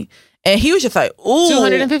 $250. And he was just like, ooh.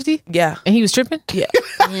 $250? Yeah. And he was tripping? Yeah.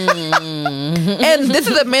 And this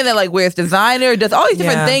is a man that like wears designer, does all these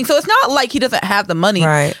different things. So it's not like he doesn't have the money.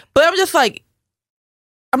 Right. But I'm just like,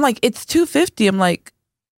 it's $250. I'm like,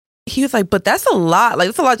 he was like, but that's a lot. Like,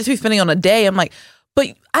 it's a lot just to be spending on a day. I'm like, but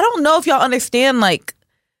I don't know if y'all understand, like,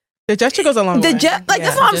 the gesture goes a long way. That's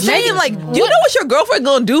what I'm saying. Like, you know what your girlfriend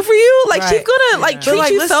gonna do for you? Like, she's gonna like treat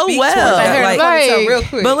you so well.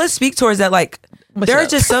 But let's speak towards that. Like, there are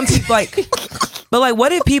just some people like, but like,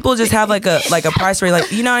 what if people just have like a price rate?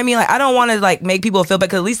 Like, you know what I mean? Like, I don't want to like make people feel bad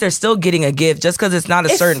because at least they're still getting a gift just because it's not a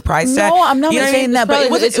certain price tag. No, I'm not saying that, but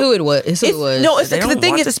it's who it was. It's who it was. No, it's they the don't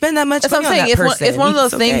thing want is to spend that much. That's what I'm saying. It's one of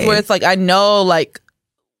those things where it's like I know like.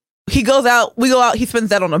 He goes out, we go out, he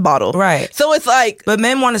spends that on a bottle. Right. So it's like... But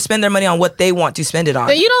men want to spend their money on what they want to spend it on.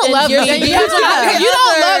 Then you don't love me. You don't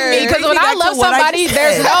love me because when I love somebody,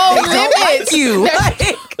 there's no limit.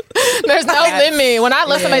 There's no limit. When I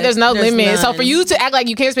love somebody, there's no limit. None. So for you to act like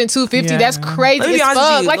you can't spend $250, that's crazy as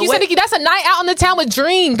fuck. Like you said, Nikki, that's a night out on the town with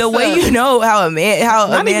dreams. The way you know how a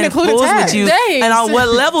man fools with you and on what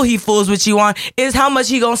level he fools with you on is how much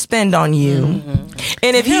he gonna spend on you.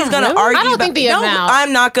 And if he's gonna argue, I don't think the amount.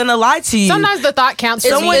 I'm not gonna lie to you. Sometimes the thought counts.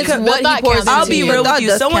 I'll be real with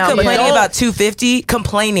you. Someone complaining about $250,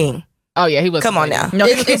 complaining. Oh yeah, he was. Come on now. No,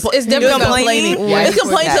 it's definitely complaining. It's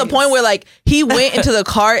complaining to the point where like he went into the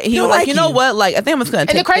cart and he was like, you know what? Like I think I'm just gonna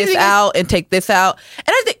take this out and take this out. And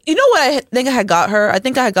I think you know what I think I had got her. I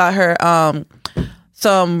think I had got her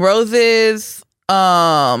some roses.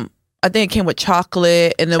 I think it came with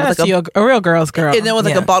chocolate, and then was like a real girl's girl, and then was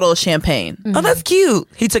like a bottle of champagne. Oh, that's cute.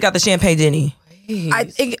 He took out the champagne, didn't he? I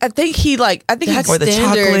think he for the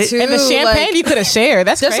chocolate too. And the champagne like, you could have shared.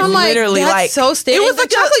 That's crazy. Literally like so standard. It was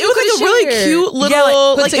like a really cute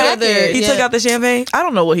little put together. He took out the champagne. I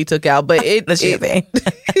don't know what he took out, but the champagne.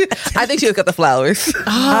 I think she took out the flowers. He took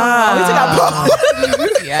out both.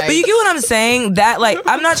 But you get what I'm saying? That like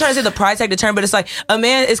I'm not trying to say the price tag to turn, but it's like a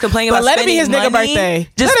man is complaining about let spending it be his money, nigga birthday.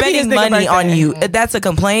 Just spending money on you. If that's a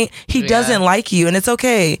complaint, he doesn't like you, and it's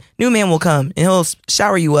okay. New man will come and he'll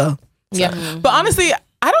shower you well. Yeah, but honestly,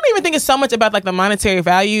 I don't even think it's so much about like the monetary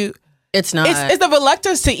value. It's not. It's the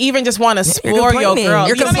reluctance to even just want to spoil your girl.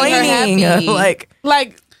 You're complaining. Like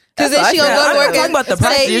because then she gonna go to work and talking about the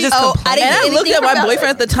price. You're just complaining. And I looked at my boyfriend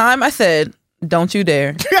at the time. I said, "Don't you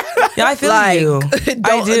dare." Yeah, I feel you.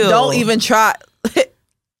 I do. Don't even try.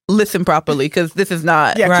 Listen properly because this is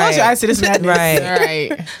not. Yeah, close your eyes to this madness.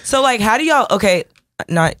 Right. So like, how do y'all? Okay.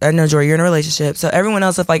 I know, Jory, you're in a relationship. So everyone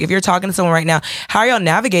else, if you're talking to someone right now, how are y'all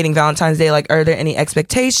navigating Valentine's Day? Like, are there any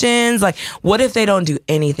expectations? Like, what if they don't do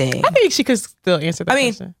anything? I think she could still answer that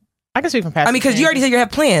question. I can speak from past. Because you already said you have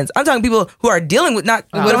plans. I'm talking people who are dealing with what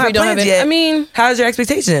if we don't have plans yet. I mean, how's your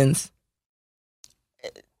expectations?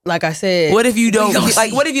 Like I said, what if you don't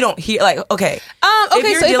what if you don't hear okay? Okay, if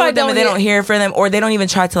you're dealing with them and they don't hear from them, or they don't even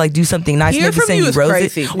try to like do something nice, maybe send you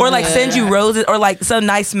roses, or like send you roses, or like some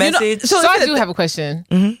nice message. So I do have a question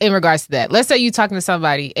in regards to that. Let's say you talking to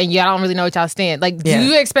somebody and y'all don't really know what y'all stand. Like, do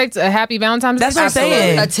you expect a happy Valentine's Day? That's what I'm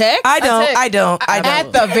saying. A text? I don't.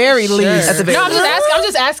 At the very least. At the very least. I'm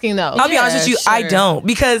just asking though. I'll be honest with you, I don't,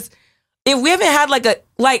 because if we haven't had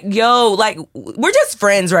we're just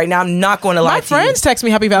friends right now. I'm not going to lie to you. My friends text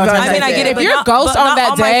me Happy Valentine's Day. I mean, I get it. If you're ghost on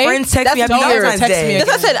that day, my friends text me Happy Valentine's Day. That's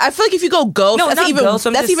what I said. I feel like if you go ghost, that's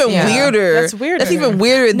even weirder. That's weirder. That's even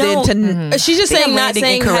weirder than to. She's just saying not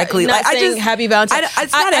saying incorrectly. Not saying Happy Valentine's.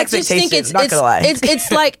 It's not expectations. Not gonna lie.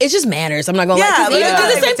 It's like it's just manners. I'm not gonna lie.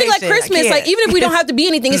 Because the same thing like Christmas. Like even if we don't have to be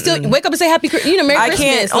anything, it's still wake up and say Happy Merry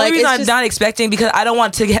Christmas. Only reason I'm not expecting because I don't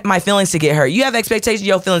want to get my feelings to get hurt. You have expectations,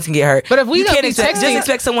 your feelings can get hurt. But if we can't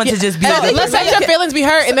expect someone to just be. Let's say your feelings be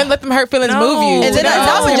hurt and then let them hurt feelings move you. And then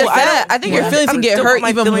not just that. I think your feelings can get hurt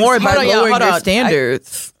even more by lowering your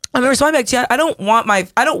standards. I'm responding back to you. I don't want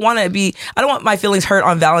my feelings hurt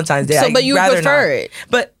on Valentine's Day. So, but you prefer it.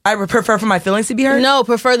 But I prefer for my feelings to be hurt. No,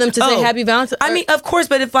 prefer them to say Happy Valentine's. I mean, of course,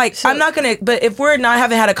 but if I'm not gonna. But if we're not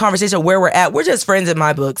haven't had a conversation where we're at, we're just friends in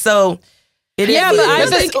my book. So it is. Yeah, but I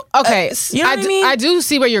think you know what I mean? I do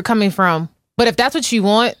see where you're coming from. But if that's what you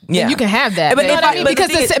want, then you can have that. But you know what I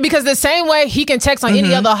mean? Because the same way he can text on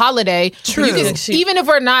any other holiday, you can, even if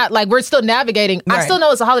we're not, like, we're still navigating, I still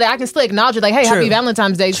know it's a holiday. I can still acknowledge it, like, hey, happy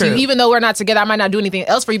Valentine's Day to you. Even though we're not together, I might not do anything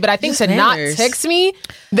else for you. But I think to not text me,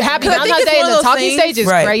 the happy Valentine's Day in the talking stage is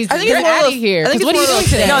crazy. I think you're out of here. Because what are you doing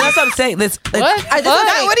today? No, that's what I'm saying. What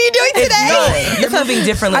are you doing today? You're moving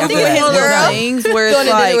differently. I think it's one of those things where it's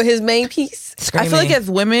like with his main piece. I feel like as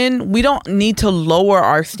women, we don't need to lower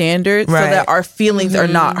our standards so that our feelings are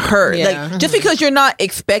not hurt. Like, just because you're not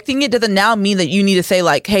expecting it doesn't now mean that you need to say,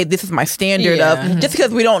 like, hey, this is my standard of, just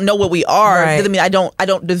because we don't know what we are doesn't mean I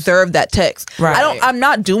don't deserve that text. I'm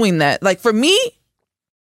not doing that. Like, for me,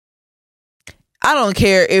 I don't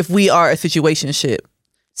care if we are a situationship.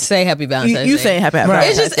 Say happy Valentine's Day. You saying happy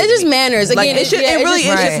Valentine's Day. It's just manners. Again, like, it really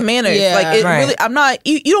is just manners. Yeah. Like, it really, I'm not,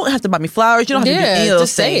 you don't have to buy me flowers. You don't have to do any of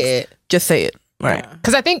those things. Say it. Just say it. Right.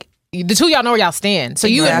 Because I think the two of y'all know where y'all stand. So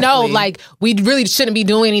you would know, like, we really shouldn't be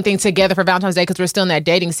doing anything together for Valentine's Day because we're still in that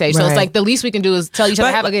dating stage. So it's like the least we can do is tell each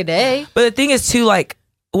other, have a good day. But the thing is, too, like,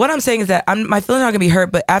 what I'm saying is that my feelings aren't going to be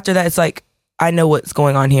hurt, but after that, it's like, I know what's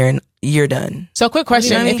going on here and you're done. So quick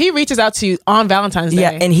question. You know what I mean? If he reaches out to you on Valentine's Day.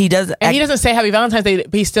 And he doesn't say happy Valentine's Day,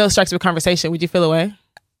 but he still strikes up a conversation, would you feel away?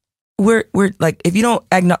 We're like, if you don't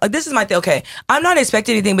acknowledge, like, this is my thing. Okay, I'm not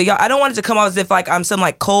expecting anything, but y'all, I don't want it to come off as if like I'm some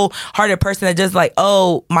like cold-hearted person that just like,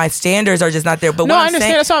 oh, my standards are just not there. But no, what I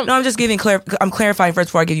understand. Saying, I'm just giving I'm clarifying first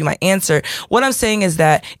before I give you my answer. What I'm saying is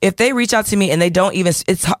that if they reach out to me and they don't even,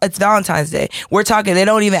 it's Valentine's Day. We're talking. They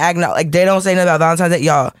don't even acknowledge, like they don't say nothing about Valentine's Day.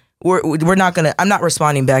 Y'all, we're not gonna. I'm not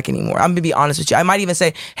responding back anymore. I'm gonna be honest with you. I might even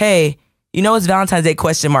say, hey, you know, it's Valentine's Day ?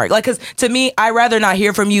 Like, because to me, I'd rather not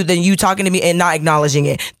hear from you than you talking to me and not acknowledging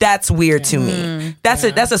it. That's weird to me. That's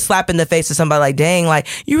a slap in the face to somebody. Like, dang, like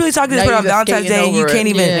you really talking to this person on Valentine's Day and you can't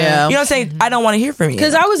even. Yeah. You know what I'm saying? I don't want to hear from you.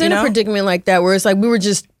 Because I was in a predicament like that where it's like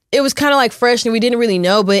it was kind of like fresh and we didn't really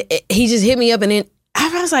know, but he just hit me up and then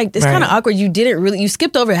I was like, it's kind of awkward. You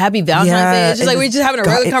skipped over Happy Valentine's Day. It's just like we're just having a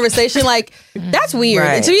regular conversation. Like, that's weird.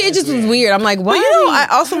 And to me, it just was weird. I'm like, why?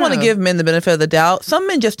 But I also want to give men the benefit of the doubt. Some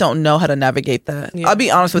men just don't know how to navigate that. I'll be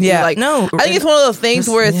honest with you. Like, no, I think it's one of those things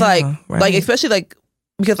where it's like especially like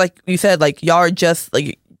because like you said, like y'all are just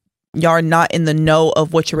like y'all are not in the know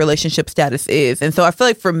of what your relationship status is, and so I feel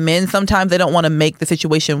like for men sometimes they don't want to make the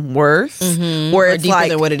situation worse, where it's deeper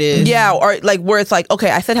like than what it is. Yeah, or like where it's like,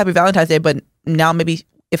 okay, I said Happy Valentine's Day, but now maybe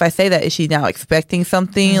if I say that, is she now expecting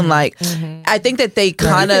something? Like, I think that they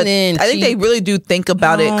kind of, I think they really do think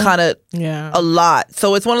about it kind of a lot.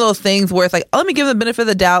 So it's one of those things where it's like, oh, let me give them the benefit of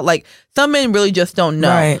the doubt. Like, some men really just don't know.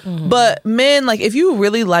 Right. But men, like, if you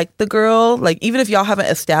really like the girl, like, even if y'all haven't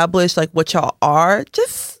established like what y'all are,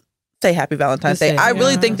 just say Happy Valentine's Day. I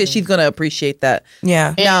really think that she's going to appreciate that.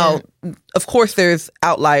 Yeah. Now, of course, there's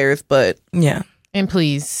outliers, but yeah. And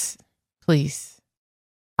please,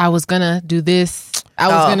 I was gonna do this. I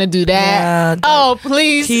was gonna do that. Yeah,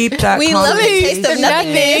 please. Keep that. We love the taste of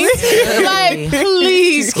nothing. Like,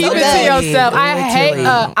 please keep it to yourself. I hate.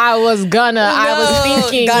 I was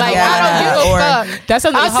thinking. Like, I don't give a fuck. That's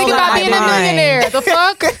something. I was thinking about being a millionaire. The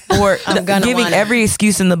fuck. Or giving every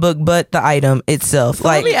excuse in the book, but the item itself. So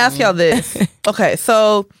like, let me ask y'all this. Okay,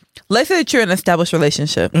 so let's say that you're in an established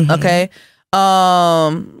relationship. Okay.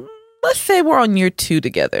 Let's say we're on year 2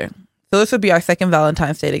 together. So this would be our second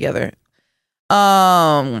Valentine's Day together.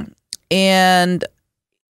 And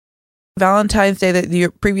Valentine's Day the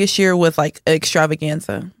previous year was like an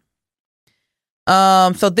extravaganza.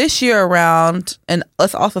 So this year around, and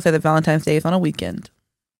let's also say that Valentine's Day is on a weekend.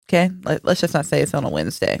 Okay? Let's just not say it's on a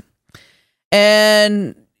Wednesday.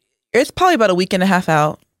 And it's probably about a week and a half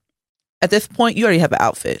out. At this point, you already have an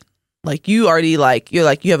outfit. Like you already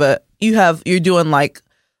you're doing like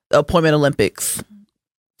the appointment Olympics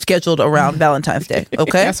scheduled around Valentine's Day.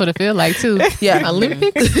 Okay, that's what it feels like too. Yeah,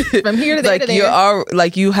 Olympics from here to there.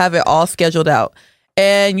 Like you have it all scheduled out,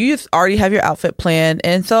 and you just already have your outfit planned.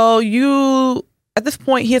 And so you, at this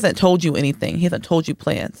point, he hasn't told you anything. He hasn't told you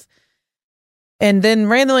plans. And then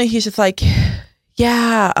randomly, he's just like,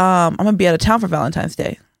 "Yeah, I'm gonna be out of town for Valentine's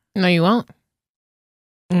Day." No, you won't.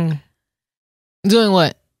 Doing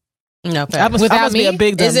what? No, without me, be a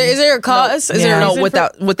big is there a cause? No, is there no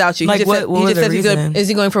without you? Like, he just said he's good. Is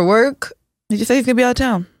he going for work? He just said he's gonna be out of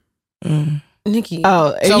town. Nikki.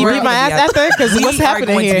 Oh, so you beat my ass after? Because what's happening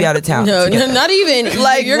going here? To be out of town. No, not even.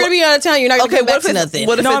 Like, you're gonna be out of town. You're not gonna come back to nothing.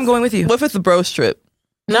 I'm going with you. What if it's a bros trip?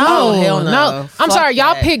 No, hell no. I'm Fuck sorry,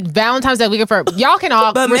 y'all that. picked Valentine's Day weekend for y'all can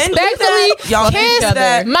all But men do respectfully that. Y'all kiss do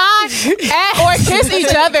that. my ass Or kiss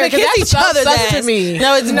each other. Kiss That's each so other's sus ass. to me.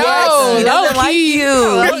 No, it's He no. doesn't like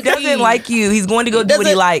you. He doesn't like you. He's going to go do what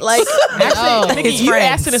he likes. Like, His You friends.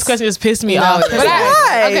 asking this question just pissed me off. But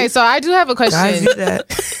okay, so I do have a question. Guys do that.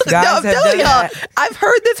 No, Guys I'm have telling done y'all, that. I've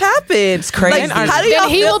heard this happen. It's crazy. how do Then y'all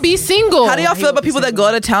he feel? will be single. How do y'all feel about people that go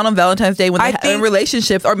out of town on Valentine's Day when I they in think-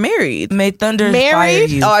 relationships or married? May thunder Married? fire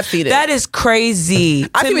you. Oh, I've seen it. That is crazy.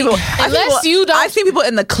 I've seen people. I've seen people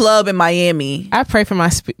in the club in Miami. I pray for my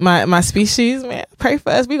species, man. Pray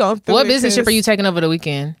for us. We gonna. What business trip are you taking over the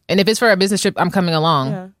weekend? And if it's for a business trip, I'm coming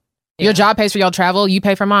along. Your job pays for your travel. You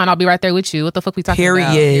pay for mine. I'll be right there with you. What the fuck we talking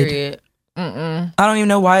about? Period. I don't even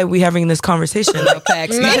know why we having this conversation. Like,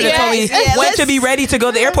 facts. you could have told me when to be ready to go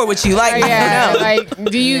to the airport with you. Like, Yeah, I don't know.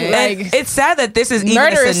 like, do you like? And it's sad that this is even a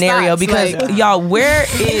Murderous scenario thoughts, because like- y'all, where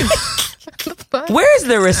is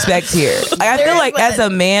the respect here? Like, I feel like as a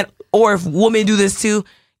man, or if women do this too,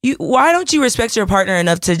 why don't you respect your partner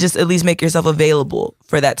enough to just at least make yourself available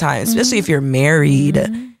for that time, especially if you're married.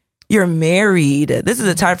 You're married. This is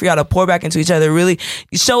a time for y'all to pour back into each other. Really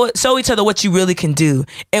show each other what you really can do.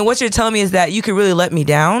 And what you're telling me is that you can really let me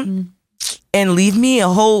down and leave me a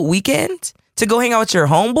whole weekend to go hang out with your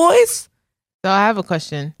homeboys. So I have a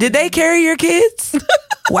question. Did they carry your kids?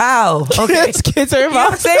 Wow. Okay. Kids are You know what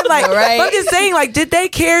I'm involved. saying? Like, Right. I'm just saying, like, did they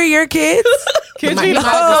carry your kids? Kids be No.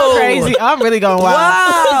 that's crazy. I'm really going wild.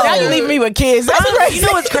 Wow. Now you leaving me with kids. That's crazy. You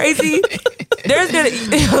know what's crazy? There's gonna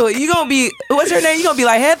you gonna be what's her name? You gonna be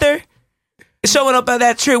like Heather showing up at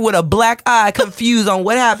that trip with a black eye, confused on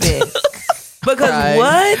what happened. Because Right.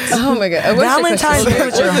 what? Oh my god. Valentine's Day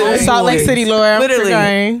with your homeboys. Salt Lake City, Laura.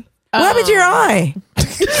 Literally. What happened to your eye?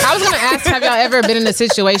 I was gonna ask, have y'all ever been in a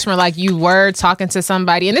situation where like you were talking to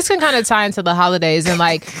somebody, and this can kind of tie into the holidays, and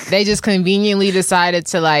like they just conveniently decided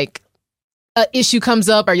to like an issue comes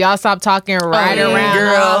up or y'all stop talking right around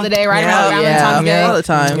the holiday, right around Valentine's Day, all the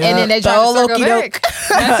time. and then they try to circle back.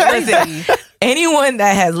 That's crazy. Anyone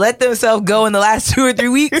that has let themselves go in the last 2 or 3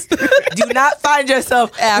 weeks, do not find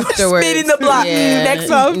yourself Afterwards. spinning the block next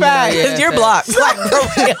month back. Because you're blocked. Like,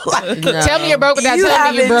 for real. Like, Tell me you're broke without you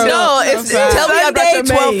telling me you're haven't broke. no, it's tell me Sunday,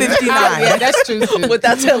 Sunday 12:59. Yeah, that's true too.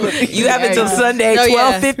 Without telling me. You have until Sunday No,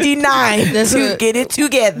 yeah. 12:59 That's to what- get it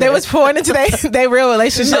together. They was pouring into their real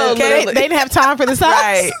relationship. Okay. They didn't have time for the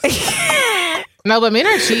sides. right. No, but men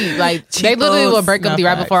are cheap. Like they literally will break up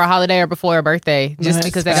right before a holiday or before a birthday just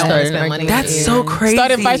because they don't want to spend money. That's with you. so crazy.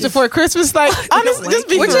 Started fights before Christmas. Like, honestly, just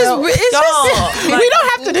be Which is real. it's just Y'all, We don't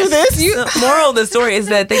have to do this. the moral of the story is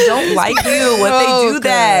that they don't like you when they do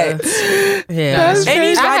that. yeah. I had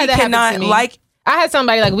Anybody that happen cannot to me. like. I had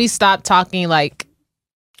somebody like we stopped talking like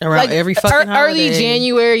Around every fucking early holiday.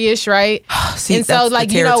 January-ish, right? See, and so that's the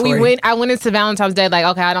like you know territory. I went into Valentine's Day like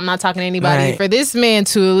okay I'm not talking to anybody. Right. For this man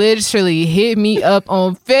to literally hit me up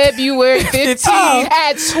on February 15th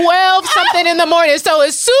at 12 something in the morning. So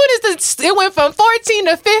as soon as it went from 14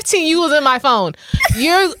 to 15, you was in my phone.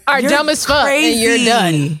 You are dumb as fuck. Crazy. And you're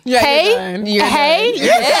done. Hey, You're hey, done.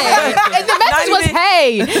 Yeah. and the message was even-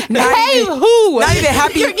 hey, not hey even- who? Not even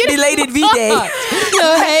happy belated V-Day.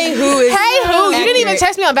 So, hey, who is? Hey, who? You didn't even accurate.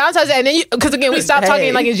 text me on Valentine's Day, and then because again we stopped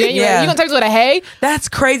talking like in January. Yeah. You gonna text with a hey? That's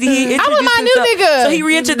crazy. He I'm with introduced my new himself. nigga. So he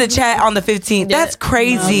re-entered the chat on the 15th. That's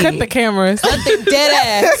crazy. Cut the cameras.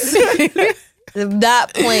 Dead ass.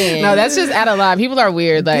 Not playing. No, that's just out of line. People are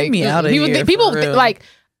weird. Like me outta people, here, people for real. like.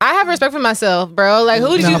 I have respect for myself, bro. Like,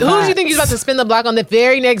 who did you think you was about to spin the block on the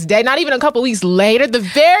very next day? Not even a couple weeks later. The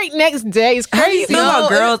very next day is How do you crazy. feel about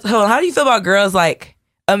girls? Hold on. How do you feel about girls like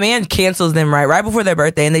a man cancels them right before their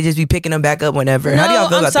birthday and they just be picking them back up whenever? How do y'all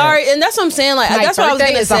feel I'm about sorry, and that's what I'm saying. Like that's what I was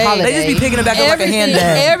birthday gonna is a say. holiday. that? They just be picking them back up like a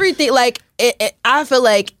handbag. Everything, like I feel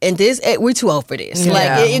like in this, we're too old for this. Yeah.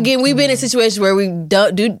 Like again, we've been in situations where we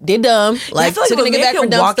did dumb. Like, I feel like took if a a nigga man back for can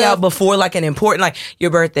dumb walk stuff. out before like an important, like your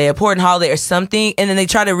birthday, important holiday or something, and then they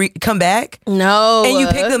try to come back No, and you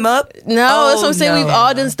pick them up. No, that's what I'm saying. no. We've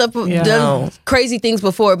all done stuff, done No. crazy things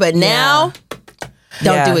before, but now,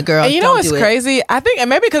 don't Yeah. do it, girl. And you know Don't what's do it. crazy? I think, and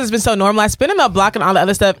maybe because it's been so normalized, spinning up, blocking all the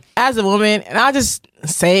other stuff as a woman, and I'll just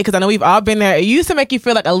say it because I know we've all been there. It used to make you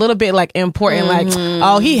feel like a little bit like important, like,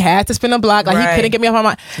 oh, he had to spin a block, like Right. he couldn't get me off my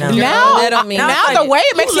mind. No. Now, That don't mean- now Now it's the like, way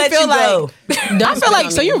it who makes you let feel you go? like, I feel like,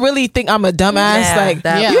 so you really think I'm a dumbass? Yeah, like,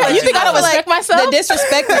 that- Yeah. you think I don't feel respect myself? The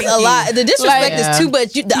disrespect is a lot. The disrespect Like, is too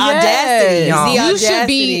much. The Yes. audacity. Y'all. The You audacity. should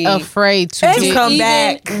be afraid to And get come even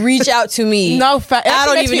back. reach out to me. No, I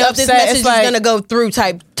don't even know if this message is gonna go through.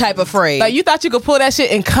 Type of phrase. Like, you thought you could pull that shit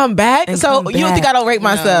and come back? And so come you don't think back. I don't rate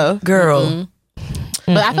myself? Girl.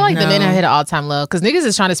 But I feel like the men have hit an all-time low because niggas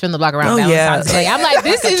is trying to spin the block around Valentine's Day. I'm like,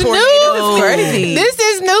 this is new. It's crazy. This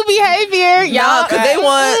is new behavior, y'all.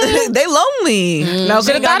 Because they lonely. No,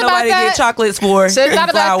 should have got nobody to get chocolates for. Should have thought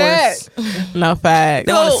about that. No fact.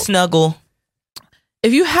 They want to snuggle.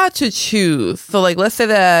 If you had to choose, so like, let's say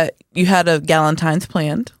that you had a Valentine's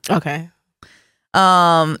planned. Okay.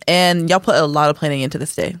 And y'all put a lot of planning into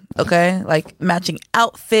this day. Okay, like matching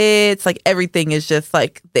outfits, like everything is just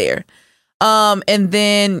like there. And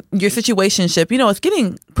then your situationship, it's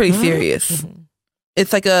getting pretty serious. Mm-hmm.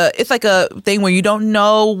 It's like a thing where you don't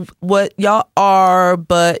know what y'all are,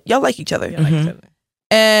 but y'all like each other.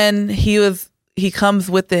 And he comes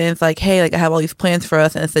with it and it's like, hey, like I have all these plans for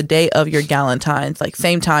us, and it's the day of your Valentine's. Like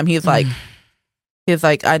same time, he's like,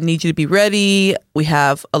 I need you to be ready. We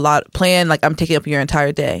have a lot planned. Like I'm taking up your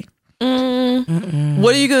entire day.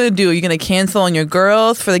 What are you gonna do? Are you gonna cancel on your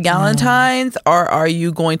girls for the Valentines, or are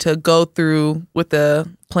you going to go through with the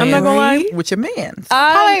plan? I'm not gonna lie, with your man.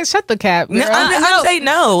 Shut the cap. No, I'm saying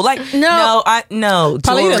no. Like no.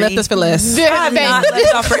 Probably you left us for less. I have not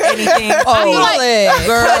left off for anything. I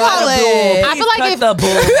feel like cut the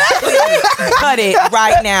bull. Cut it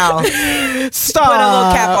right now. Stop. Put a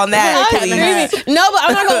little cap on that. No, but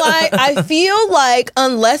I'm not gonna lie. I feel like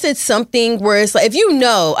unless it's something where it's like, if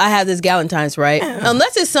I have this Valentine's, right?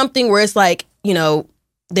 Unless it's something where it's like,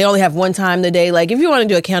 they only have one time a day. Like if you want to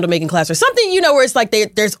do a candle making class or something, where it's like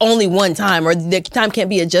there's only one time or the time can't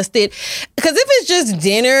be adjusted. Because if it's just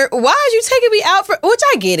dinner, why are you taking me out for? Which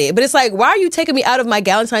I get it, but it's like, why are you taking me out of my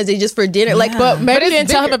Valentine's Day just for dinner? Like, but maybe you didn't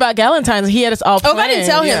tell him about Valentine's. He had us all planned. Oh, if I didn't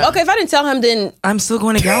tell him. Okay, if I didn't tell him, then I'm still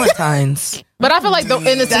going to Valentine's. But I feel like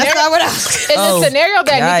in the scenario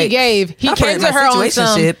that Nikki gave, he came to her on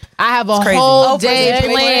some, I have a whole day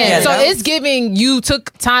planned. So it's giving you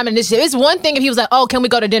took time and initiative. It's one thing if he was like, oh, can we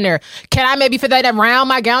go to dinner? Can I maybe fit that around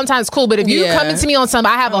my Valentine's? Cool. But if you coming to me on some,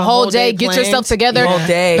 I have a whole day, get yourself together. Whole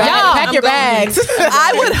day. Y'all, pack your bags.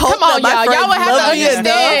 I would hope come on, y'all. Y'all would have to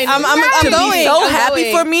understand. I'm going so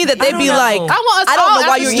happy for me that they'd be like, I don't know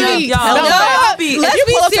why you're here. Let's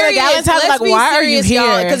be serious. Like, why are you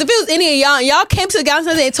here? Because if it was any of y'all came to the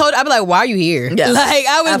Valentine's Day and told, I'd be like, why are you here? Yeah. Like,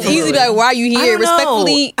 I would easily be like, why are you here?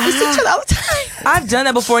 Respectfully, we see each other all the time. I've done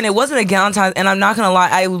that before, and it wasn't a Valentine's, and I'm not gonna lie,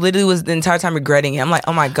 I literally was the entire time regretting it. I'm like,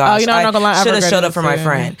 oh my gosh, I'm not gonna lie, I should have showed up for my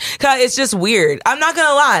friend. Cause it's just weird. I'm not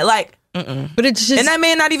gonna lie, like, but it's just, and that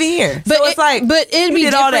man not even here. But so it's like, but it'd be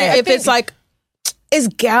different if it's like, it's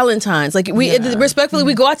Galentine's. Like respectfully,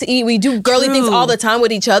 we go out to eat. We do girly things all the time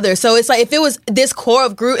with each other. So it's like if it was this core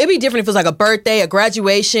of group, it'd be different if it was like a birthday, a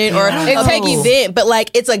graduation, or a big event. But like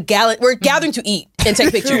it's we're gathering to eat and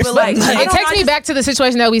take pictures. But it takes me back to the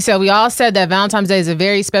situation that we said. We all said that Valentine's Day is a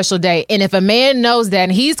very special day, and if a man knows that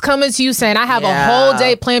and he's coming to you saying, "I have a whole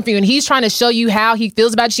day planned for you," and he's trying to show you how he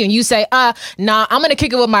feels about you, and you say, nah, I'm gonna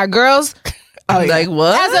kick it with my girls." Like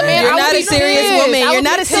what? As a man, you're not a serious woman. You're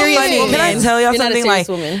not a serious woman. Can I tell y'all something? Like,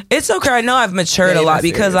 it's so crazy. I know I've matured a lot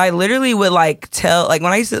because I literally would tell, when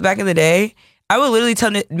I used to back in the day, I would literally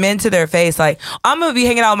tell men to their face, like, I'm gonna be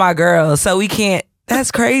hanging out with my girls, so we can't.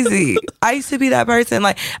 That's crazy. I used to be that person.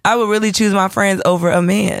 Like, I would really choose my friends over a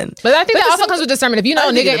man. But I think that also comes with discernment. If you know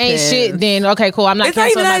a nigga ain't shit, then okay, cool. I'm not. It's not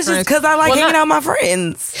even that. It's just because I like hanging out with my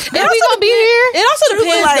friends. And we gonna be here. It also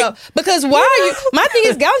depends, though, because why are you? My thing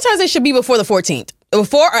is, Valentine's Day should be before the 14th.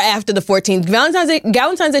 Before or after the 14th. Valentine's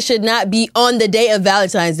Day should not be on the day of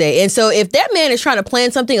Valentine's Day. And so if that man is trying to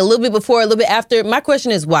plan something a little bit before, a little bit after, my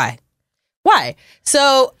question is why? Why?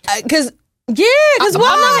 So, because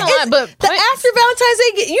why? But after Valentine's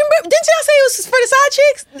Day, didn't y'all say it was for the side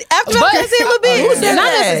chicks? After Valentine's Day a little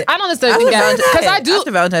bit? I don't necessarily think that.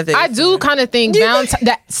 Because I do kind of think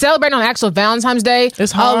that celebrating on actual Valentine's Day,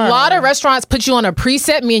 it's hard. A lot of restaurants put you on a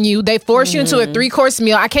preset menu. They force you into a 3-course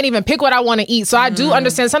meal. I can't even pick what I want to eat. So I do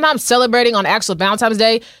understand sometimes celebrating on actual Valentine's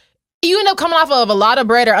Day, you end up coming off of a lot of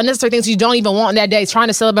bread or unnecessary things you don't even want on that day, trying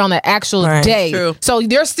to celebrate on the actual day. True. So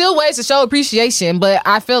there's still ways to show appreciation, but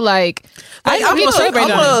I feel like I'm one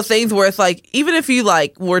of those things where it's like, even if you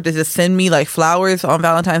were to just send me flowers on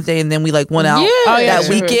Valentine's Day and then we went out that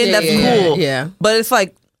weekend, that's cool. Yeah. But it's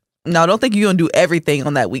like, no, I don't think you're gonna do everything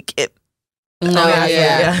on that weekend. No,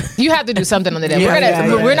 you have to do something on the day.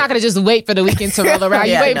 We're not gonna just wait for the weekend to roll around.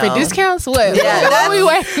 You waiting for discounts? What? What are we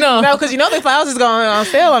waiting on? No, because the flowers is going on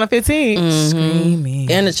sale on the 15th.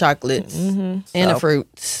 Screaming. And the chocolates and the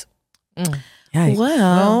fruits.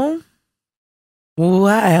 Well,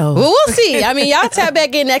 Wow. Well, we'll see. I mean, y'all tap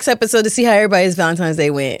back in next episode to see how everybody's Valentine's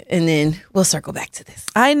Day went, and then we'll circle back to this.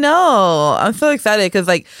 I know. I'm so excited because,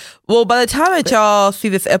 by the time that y'all see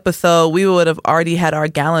this episode, we would have already had our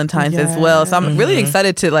Galentines as well. So I'm really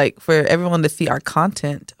excited to for everyone to see our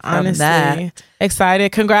content from that.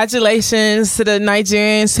 Excited. Congratulations to the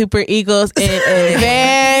Nigerian Super Eagles in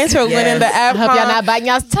advance for winning the AFCON. Hope y'all not biting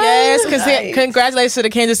y'all's tongue. Yes, congratulations to the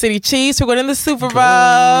Kansas City Chiefs for winning the Super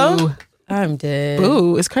Bowl. Ooh. I'm dead.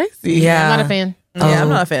 Ooh, it's crazy. Yeah. I'm not a fan. Yeah, I'm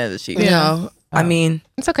not a fan of the Chiefs. No. I mean,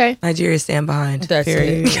 it's okay. Nigeria stand behind. That's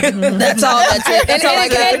period. it. That's all. That's it. That's all I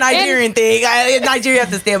got. The Nigerian thing. Nigeria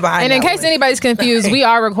have to stand behind. And in case anybody's confused, we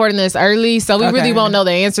are recording this early, so we really won't know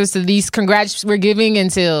the answers to these congrats we're giving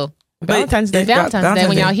until Valentine's Day. Valentine's Day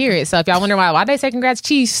when y'all hear it. So if y'all wonder why they say congrats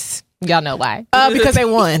Chiefs, y'all know why. Because they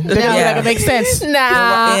won. That it makes sense.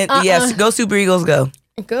 Nah. Yes, go Super Eagles, go.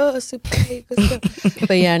 Go Super Eagles, go.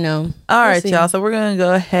 But yeah, no. All right, y'all. So we're going to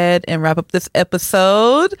go ahead and wrap up this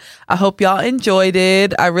episode. I hope y'all enjoyed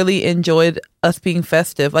it. I really enjoyed us being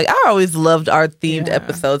festive. I always loved our themed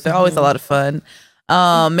episodes. They're always a lot of fun.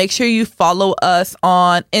 Make sure you follow us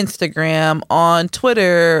on Instagram, on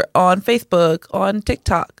Twitter, on Facebook, on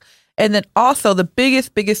TikTok. And then also the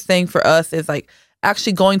biggest thing for us is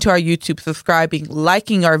actually going to our YouTube, subscribing,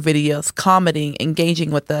 liking our videos, commenting,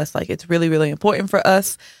 engaging with us. It's really, really important for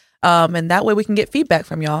us. And that way we can get feedback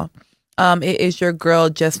from y'all. It is your girl,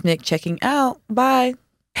 Just Nick, checking out. Bye.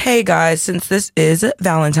 Hey guys, since this is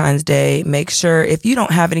Valentine's Day, make sure if you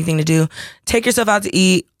don't have anything to do, take yourself out to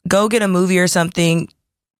eat, go get a movie or something.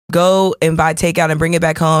 Go and buy takeout and bring it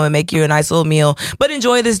back home and make you a nice little meal. But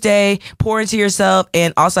enjoy this day, pour into yourself.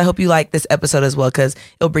 And also, I hope you like this episode as well because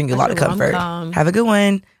it'll bring you a lot of comfort. Have a good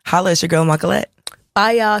one. Holla, it's your girl, Macolette.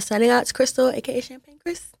 Bye, y'all. Signing out. It's Crystal, a.k.a. Champagne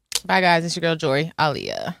Chris. Bye, guys. It's your girl, Jory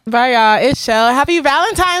Aaliyah. Bye, y'all. It's Shell. Happy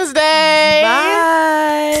Valentine's Day.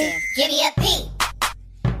 Bye. Give me a P.